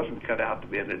really wasn't cut out to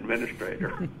be an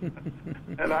administrator.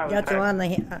 And I That's on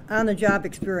the job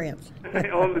experience.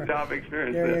 On the job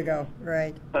experience. There you go.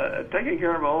 Right. Taking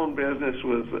care of my own business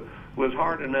was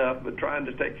hard enough, but trying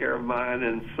to take care of mine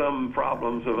and some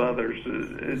problems of others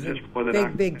is just more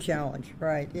than big challenge.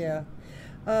 Right. Yeah.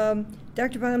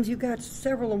 Dr. Bottoms, you got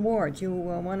several awards. You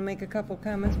want to make a couple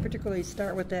comments, particularly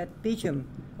start with that Beecham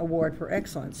Award for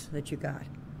Excellence that you got.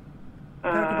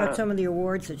 Talk about some of the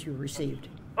awards that you received.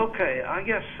 Okay, I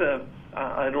guess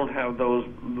I don't have those,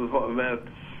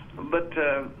 but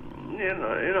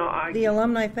the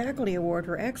Alumni Faculty Award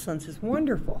for Excellence is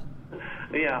wonderful.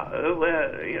 Yeah,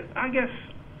 I guess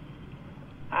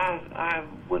I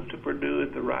went to Purdue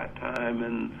at the right time,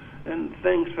 and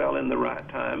things fell in the right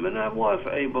time, and I was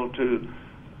able to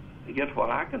get what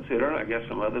I consider, and I guess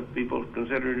some other people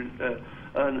considered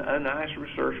a nice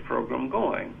research program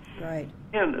going. Right.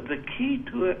 And the key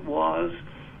to it was,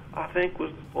 I think,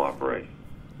 was the cooperation.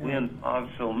 Yeah. We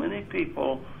involved so many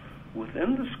people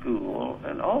within the school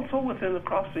and also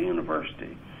across the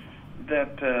university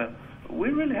that we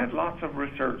really had lots of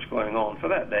research going on for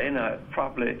that day, and I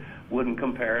probably wouldn't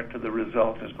compare it to the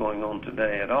results that's going on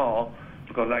today at all,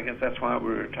 because I guess that's why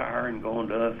we retire and go on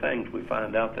to other things. We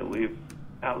find out that we've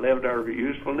outlived our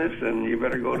usefulness, and you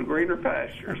better go to greener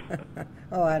pastures.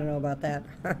 Oh, I don't know about that.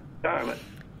 Darn it.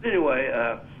 Anyway,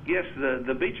 yes,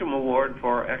 the Beecham Award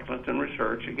for Excellence in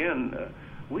Research, again,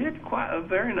 we had quite a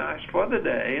very nice, for the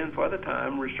day and for the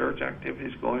time, research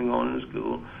activities going on in the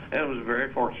school, and it was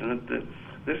very fortunate that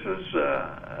this was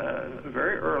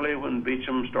very early when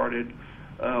Beecham started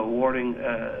awarding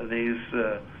these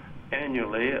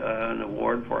annually an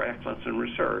award for excellence in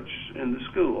research in the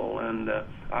school, and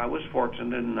I was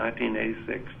fortunate in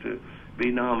 1986 to be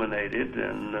nominated,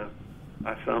 and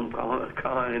by some kind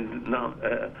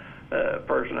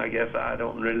person, I guess. I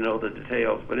don't really know the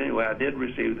details, but anyway, I did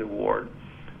receive the award,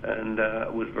 and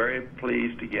was very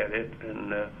pleased to get it,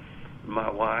 and my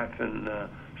wife and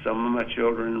some of my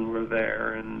children were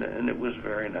there, and it was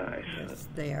very nice. Yes,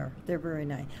 they are. They're very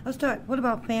nice. Let's talk. What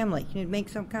about family? Can you make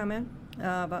some comment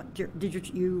about? Did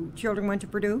your children went to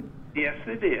Purdue? Yes,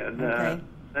 they did. Okay.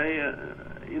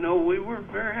 We were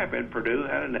very happy at Purdue.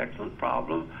 Had an excellent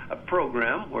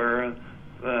program where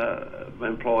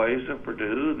employees of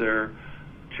Purdue, their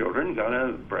children got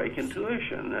a break in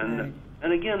tuition,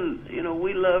 and again,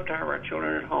 we loved to have our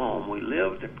children at home. We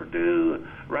lived at Purdue,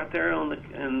 right there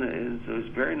and it was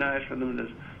very nice for them to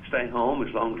stay home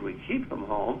as long as we keep them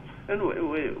home, and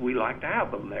we like to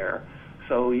have them there.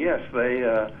 So yes,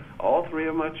 all three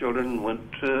of my children went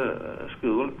to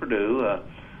school at Purdue.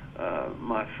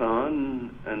 My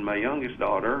son and my youngest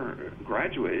daughter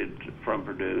graduated from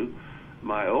Purdue.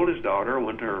 My oldest daughter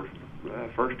went to her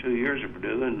first 2 years at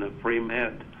Purdue in the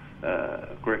pre-med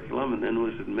curriculum, and then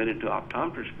was admitted to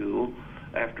optometry school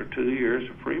after 2 years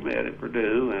of pre-med at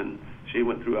Purdue, and she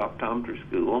went through optometry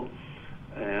school,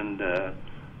 and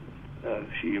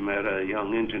she met a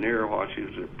young engineer while she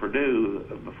was at Purdue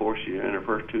before she in her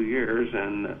first 2 years,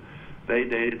 and they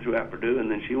dated throughout Purdue, and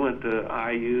then she went to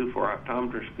IU for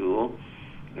optometry school,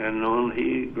 and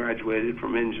he graduated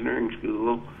from engineering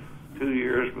school 2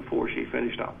 years before she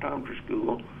finished optometry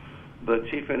school. But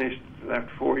she finished,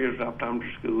 after 4 years of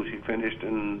optometry school, she finished,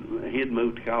 and he had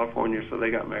moved to California, so they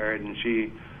got married, and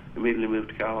she immediately moved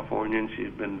to California, and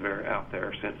she's been very out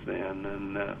there since then,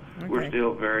 and we're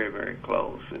still very, very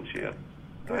close. And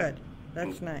Good.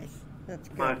 That's nice. That's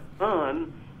good. My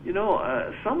son,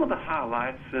 some of the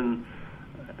highlights in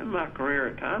my career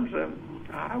at times,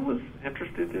 I was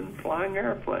interested in flying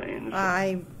airplanes.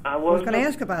 I was going to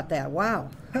ask about that. Wow.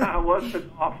 I wasn't a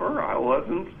golfer. I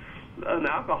wasn't an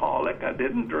alcoholic. I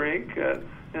didn't drink,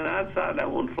 and I decided I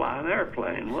wanted to fly an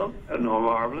airplane. Well, a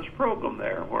marvelous program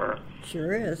there where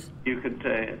sure is. You could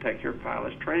take your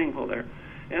pilot's training for there,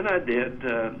 and I did.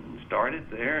 Started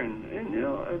there, and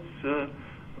it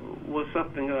was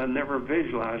something that I never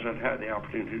visualized I'd had the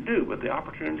opportunity to do. But the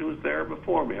opportunity was there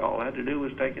before me. All I had to do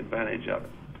was take advantage of it.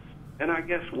 And I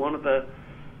guess one of the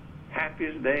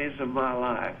happiest days of my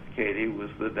life, Katie, was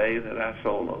the day that I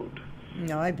soloed.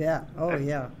 No, I bet. Oh,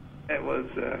 yeah. It was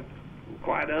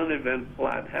quite uneventful.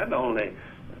 I'd had only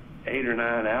 8 or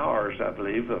 9 hours, I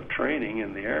believe, of training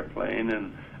in the airplane,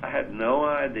 and I had no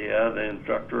idea. The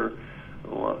instructor,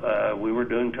 we were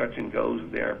doing touch and goes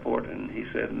at the airport, and he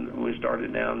said, when we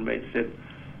started down, he said,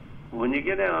 when you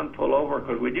get down, pull over,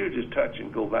 because we do just touch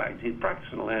and go back. He'd practice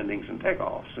the landings and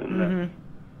takeoffs, and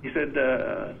he said,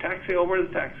 taxi over to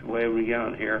the taxiway when we get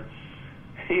on here.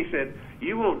 He said,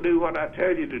 you won't do what I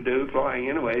tell you to do flying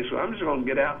anyway, so I'm just going to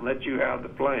get out and let you have the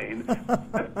plane.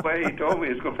 That's the way he told me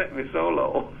he was going to let me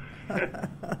solo.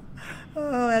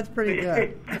 Oh, that's pretty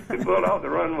good. He pulled off the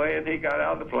runway, and he got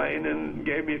out of the plane and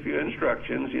gave me a few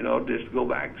instructions, just go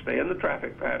back, stay in the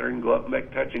traffic pattern, go up and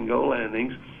make touch-and-go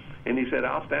landings. And he said,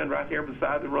 I'll stand right here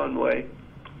beside the runway,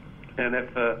 and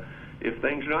if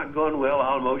things are not going well,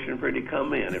 I'll motion for you to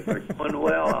come in. If they're going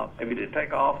well, I'll maybe to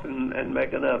take off and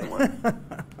make another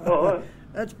one.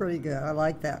 That's pretty good. I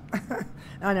like that.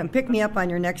 And pick me up on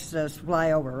your next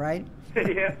flyover, right?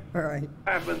 Yeah. All right.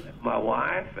 My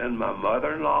wife and my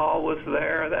mother-in-law was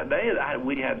there that day.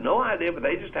 We had no idea, but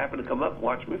they just happened to come up and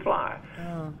watch me fly.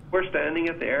 Oh. We're standing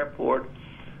at the airport,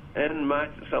 and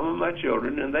some of my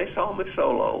children, and they saw me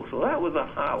solo. So that was a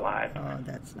highlight. Oh,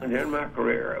 that's nice. In my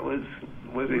career, it was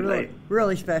really,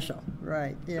 really special.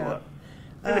 Right. Yeah.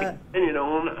 And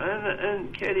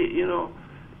Katie,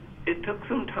 it took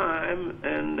some time,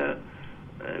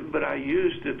 but I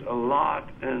used it a lot.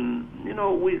 And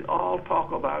we all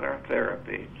talk about our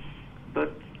therapy,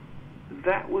 but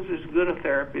that was as good a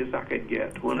therapy as I could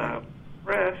get. When I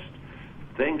pressed,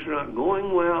 things were not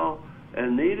going well,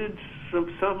 and needed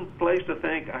some place to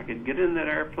think, I could get in that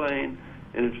airplane,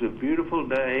 and it's a beautiful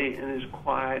day, and it's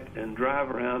quiet, and drive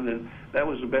around, and that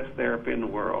was the best therapy in the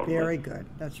world. Very good.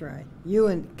 That's right. You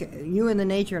and the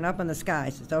nature and up in the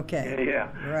skies. It's okay. Yeah.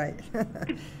 Right.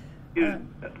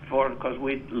 Because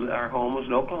our home was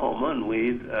in Oklahoma, and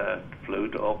we flew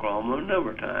to Oklahoma a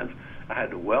number of times. I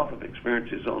had a wealth of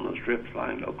experiences on those trips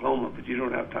flying to Oklahoma, but you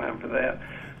don't have time for that.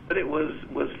 But it was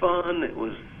fun. It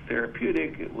was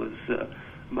therapeutic. It was.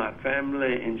 My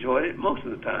family enjoyed it most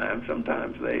of the time.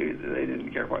 Sometimes they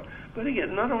didn't care for it. But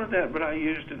again, not only that, but I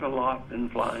used it a lot in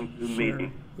flying to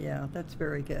meetings. Yeah, that's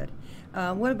very good.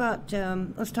 What about,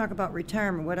 let's talk about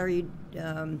retirement. What are you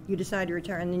decided to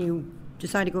retire, and then you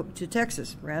decided to go to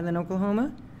Texas rather than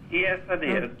Oklahoma? Yes, I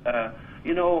did.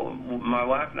 My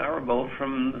wife and I were both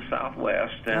from the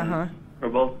Southwest, and we're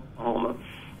both Oklahoma.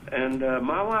 And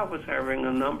my wife was having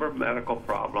a number of medical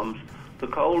problems, the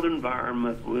cold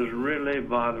environment was really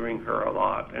bothering her a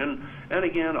lot. And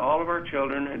again, all of our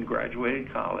children had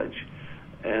graduated college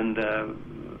and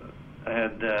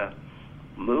had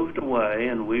moved away,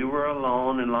 and we were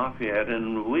alone in Lafayette,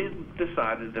 and we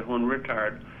decided that when we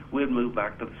retired, we'd move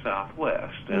back to the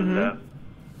Southwest. And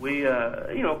we,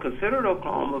 considered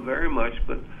Oklahoma very much,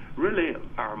 but really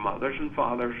our mothers and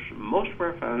fathers, most of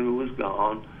our family was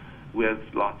gone. We had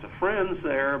lots of friends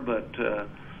there, but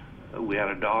we had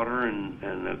a daughter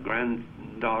and a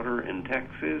granddaughter in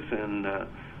Texas, and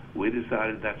we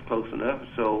decided that's close enough.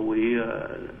 So we,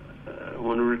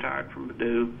 when we retired from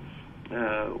Purdue,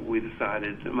 we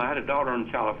decided, I had a daughter in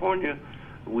California.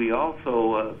 We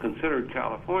also considered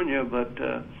California, but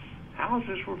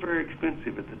houses were very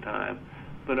expensive at the time.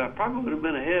 But I probably would have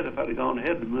been ahead if I'd have gone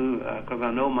ahead to move, because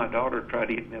I know my daughter tried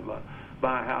to get me to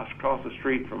buy a house across the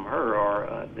street from her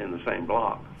or in the same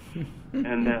block.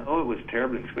 And, it was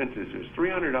terribly expensive. It was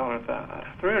 $300,000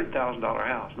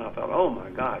 house. And I thought, oh, my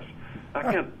gosh, I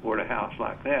can't afford a house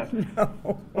like that.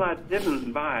 No. Well, I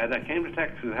didn't buy it. I came to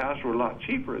Texas. The houses were a lot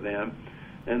cheaper then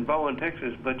in Bowen,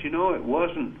 Texas. But, it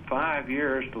wasn't 5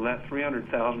 years till that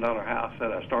 $300,000 house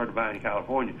that I started buying in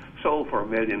California sold for $1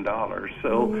 million.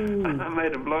 So I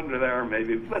made a blunder there,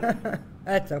 maybe. But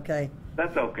that's okay.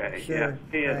 That's okay. Sure.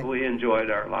 Yeah. Right. We enjoyed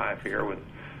our life here with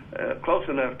close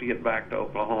enough to get back to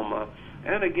Oklahoma.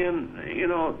 And again,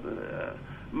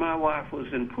 my wife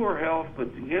was in poor health, but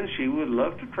again, she would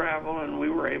love to travel, and we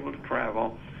were able to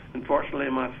travel. Unfortunately,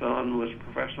 my son was a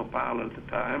professional pilot at the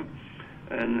time,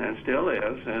 and still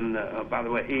is. And by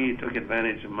the way, he took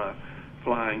advantage of my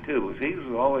flying too. He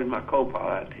was always my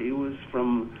co-pilot. He was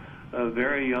from a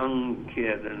very young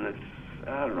kid, and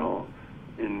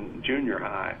in junior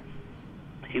high.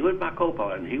 He was my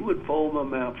co-pilot, and he would fold my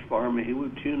maps for me. He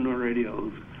would tune the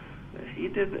radios. He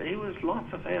was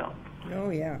lots of help. Oh,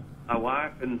 yeah. My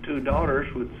wife and 2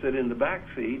 daughters would sit in the back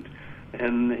seat,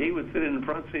 and he would sit in the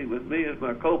front seat with me as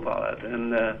my co-pilot.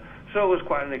 And so it was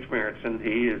quite an experience, and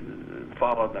he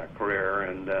followed that career,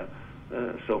 and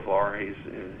so far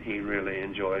he really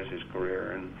enjoys his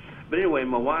career. But anyway,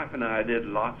 my wife and I did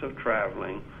lots of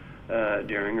traveling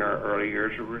during our early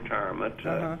years of retirement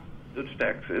to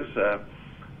Texas.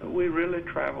 We really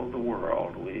traveled the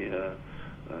world. We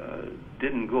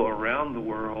didn't go around the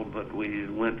world, but we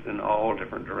went in all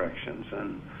different directions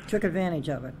and took advantage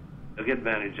of it. Took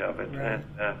advantage of it. Right.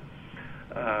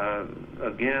 And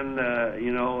again,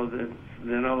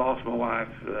 then I lost my wife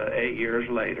 8 years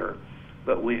later,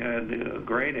 but we had a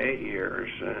great 8 years,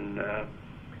 and I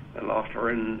lost her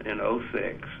in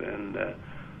 06. And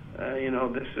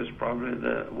this is probably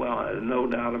no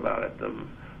doubt about it, the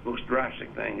most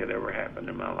drastic thing that ever happened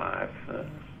in my life.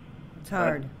 It's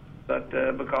hard. But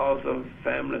because of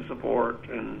family support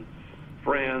and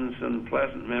friends and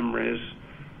pleasant memories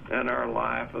and our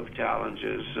life of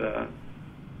challenges,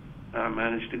 I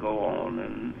managed to go on,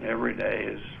 and every day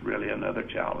is really another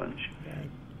challenge. Right.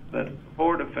 But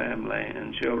support of family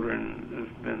and children has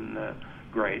been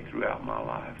great throughout my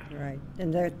life. Right,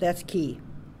 and that's key.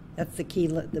 That's the key,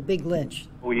 the big lynch.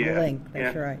 Oh, yeah. The link,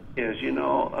 that's right. Yes,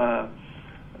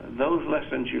 those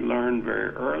lessons you learn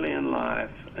very early in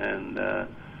life, and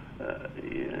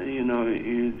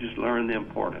you just learn the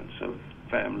importance of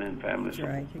family and family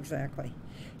support. Right, exactly.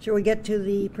 Shall we get to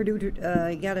the Purdue?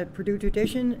 You got a Purdue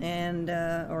tradition and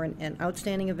or an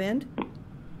outstanding event?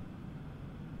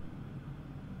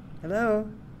 Hello.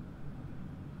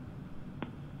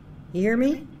 You hear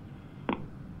me?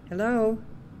 Hello.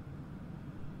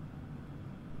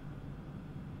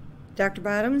 Dr.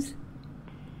 Bottoms?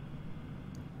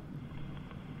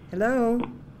 Hello?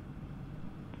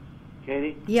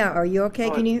 Katie? Yeah, are you okay?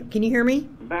 Can you hear me?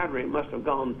 The battery must have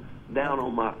gone down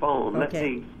on my phone.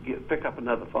 Okay. Let me pick up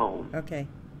another phone. Okay.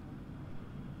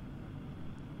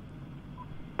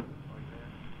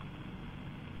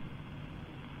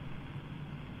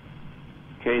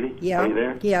 Katie? Yeah. Are you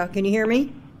there? Yeah, can you hear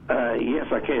me? Yes,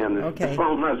 I can. Okay. The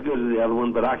phone's not as good as the other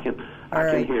one, but I can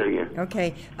hear you.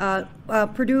 Okay.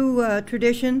 Purdue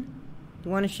tradition,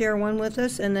 you want to share one with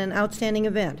us? And then outstanding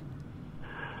event.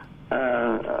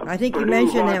 I think Purdue, you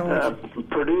mentioned that one.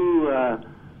 Purdue,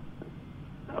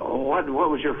 what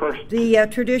was your first? The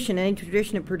tradition, any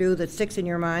tradition at Purdue that sticks in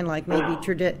your mind, like maybe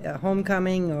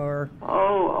homecoming or...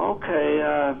 Oh, okay.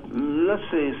 Let's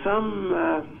see.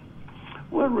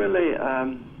 Really...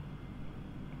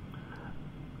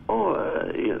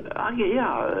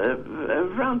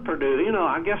 around Purdue,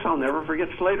 I guess I'll never forget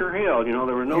Slater Hill.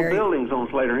 There were no buildings on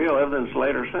Slater Hill other than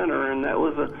Slater Center, and that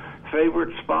was a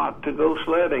favorite spot to go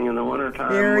sledding in the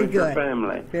wintertime with your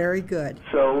family. Very good.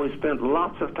 So we spent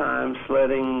lots of time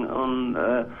sledding on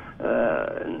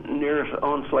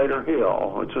on Slater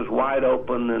Hill, which is wide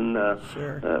open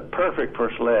and perfect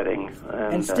for sledding.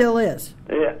 And still is.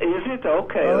 Is it?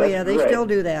 Okay. Oh, that's yeah, they great. still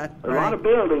do that. A lot of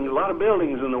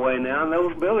buildings in the way now, and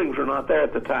those buildings were not there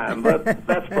at the time, but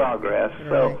that's progress. Right.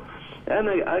 So, and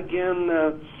again,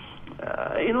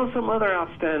 some other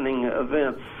outstanding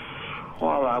events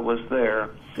while I was there.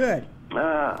 Good.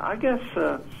 I guess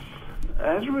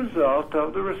as a result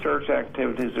of the research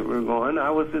activities that were going,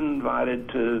 I was invited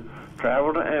to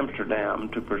travel to Amsterdam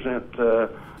to present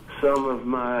some of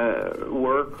my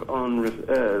work on that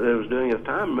I was doing at the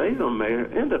time, measuring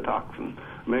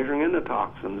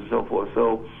endotoxins and so forth.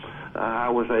 So I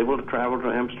was able to travel to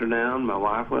Amsterdam. My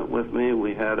wife went with me.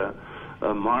 We had a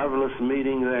marvelous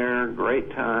meeting there, great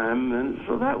time, and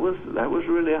so that was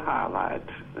really a highlight.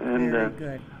 And very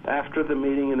good. After the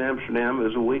meeting in Amsterdam, it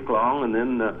was a week long, and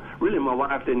then really my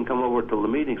wife didn't come over till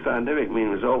the scientific meeting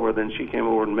was over. Then she came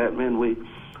over and met me, and we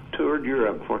toured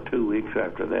Europe for 2 weeks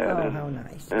after that. Oh, and, how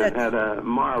nice. And had a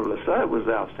marvelous, that was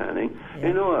outstanding.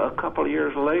 Yeah. A couple of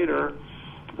years later,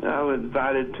 I was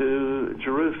invited to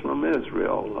Jerusalem,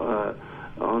 Israel.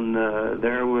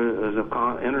 There was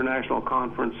an international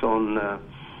conference on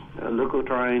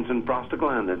leukotrienes and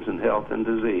prostaglandins in health and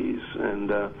disease.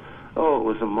 And, it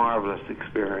was a marvelous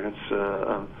experience.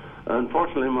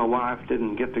 Unfortunately, my wife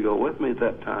didn't get to go with me at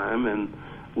that time, and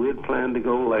we had planned to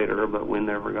go later, but we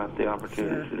never got the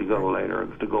opportunity to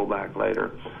go back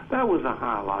later. That was a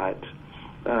highlight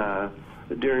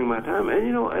during my time.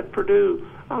 And, at Purdue,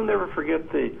 I'll never forget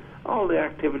all the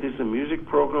activities and music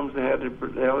programs they had at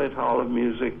the Elliott Hall of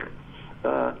Music.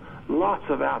 Lots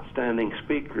of outstanding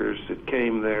speakers that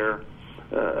came there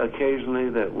occasionally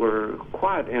that were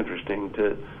quite interesting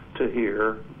to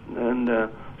hear. And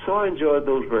so I enjoyed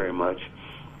those very much.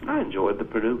 I enjoyed the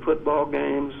Purdue football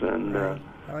games, and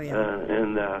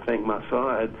and I think my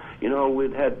son,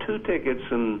 we'd had 2 tickets,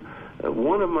 and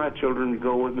one of my children would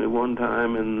go with me one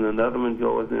time, and another one would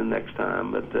go with me the next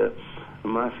time. But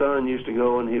my son used to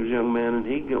go, and he was a young man, and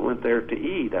he went there to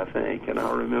eat, I think. And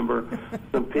I remember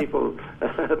some people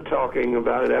talking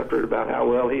about it after, about how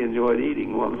well he enjoyed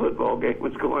eating while the football game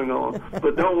was going on.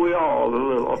 But don't we all, a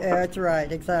little? Yeah, that's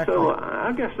right, exactly. So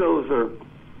I guess those are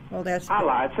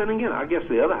highlights. And again, I guess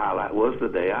the other highlight was the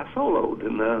day I soloed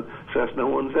in the Cessna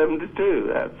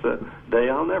 172. That's a day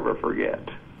I'll never forget.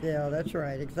 Yeah, that's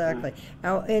right, exactly.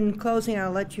 Now, in closing, I'll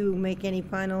let you make any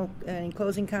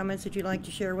closing comments that you'd like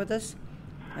to share with us.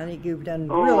 I think you've done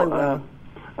really well.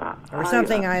 Or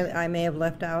something I may have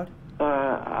left out?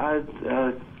 I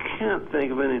can't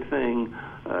think of anything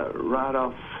right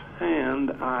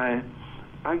offhand. I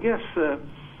guess,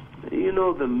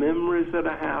 the memories that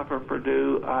I have for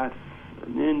Purdue, I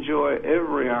enjoy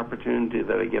every opportunity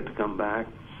that I get to come back.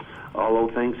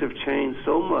 Although things have changed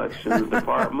so much in the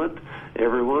department,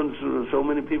 so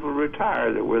many people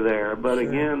retired that were there. But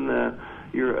again,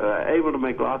 you're able to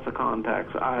make lots of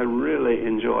contacts. I really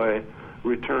enjoy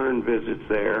return visits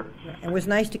there. It was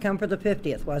nice to come for the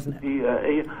 50th, wasn't it?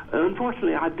 Yeah.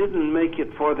 Unfortunately, I didn't make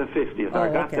it for the 50th.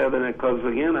 I got there because,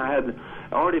 again, I had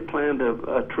already planned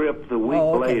a trip the week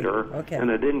later,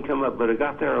 and I didn't come up. But I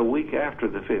got there a week after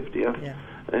the 50th,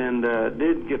 and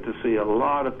did get to see a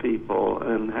lot of people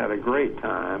and had a great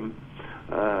time.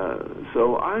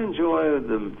 So I enjoy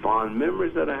the fond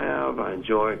memories that I have. I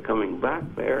enjoy coming back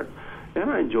there. And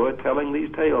I enjoy telling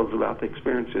these tales about the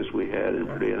experiences we had in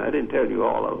Purdue. And I didn't tell you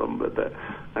all of them, but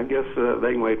I guess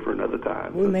they can wait for another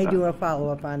time. We may do a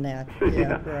follow-up on that.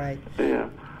 Yeah, right. Yeah.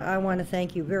 I want to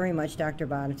thank you very much, Dr.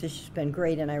 Bonnets. This has been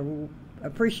great, and I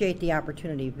appreciate the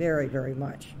opportunity very, very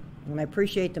much. And I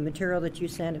appreciate the material that you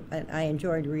sent, and I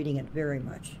enjoyed reading it very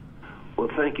much. Well,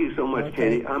 thank you so much,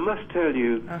 Katie. I must tell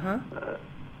you,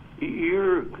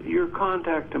 your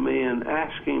contact to me and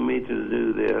asking me to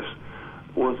do this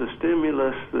was a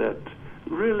stimulus that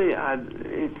really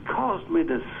it caused me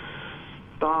to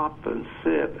stop and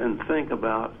sit and think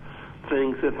about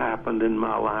things that happened in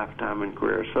my lifetime and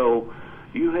career. So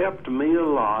you helped me a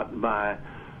lot by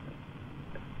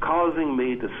causing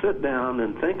me to sit down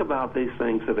and think about these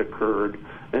things that occurred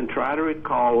and try to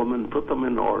recall them and put them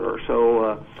in order.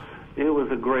 So it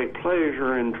was a great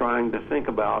pleasure in trying to think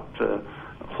about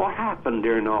what happened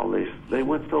during all this. They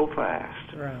went so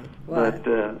fast. Right. Well, but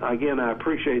again, I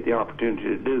appreciate the opportunity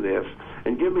to do this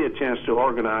and give me a chance to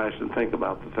organize and think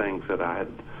about the things that I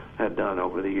had done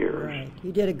over the years. Right.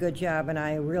 You did a good job, and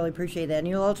I really appreciate that. And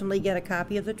you'll ultimately get a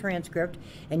copy of the transcript,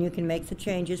 and you can make the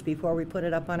changes before we put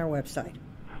it up on our website.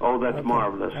 Oh, that's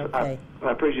marvelous. Okay.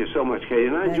 I appreciate it so much, Katie,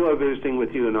 and I enjoy visiting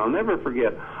with you, and I'll never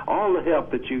forget all the help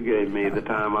that you gave me the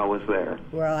time I was there.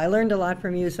 Well, I learned a lot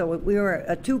from you, so we were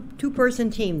a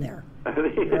two-person team there.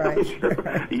 Right.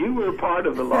 Sure. You were part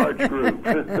of the large group.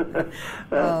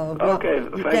 Well, okay,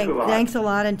 thanks a lot. Thanks a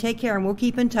lot, and take care, and we'll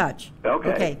keep in touch. Okay.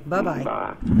 Okay, bye-bye.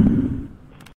 Bye.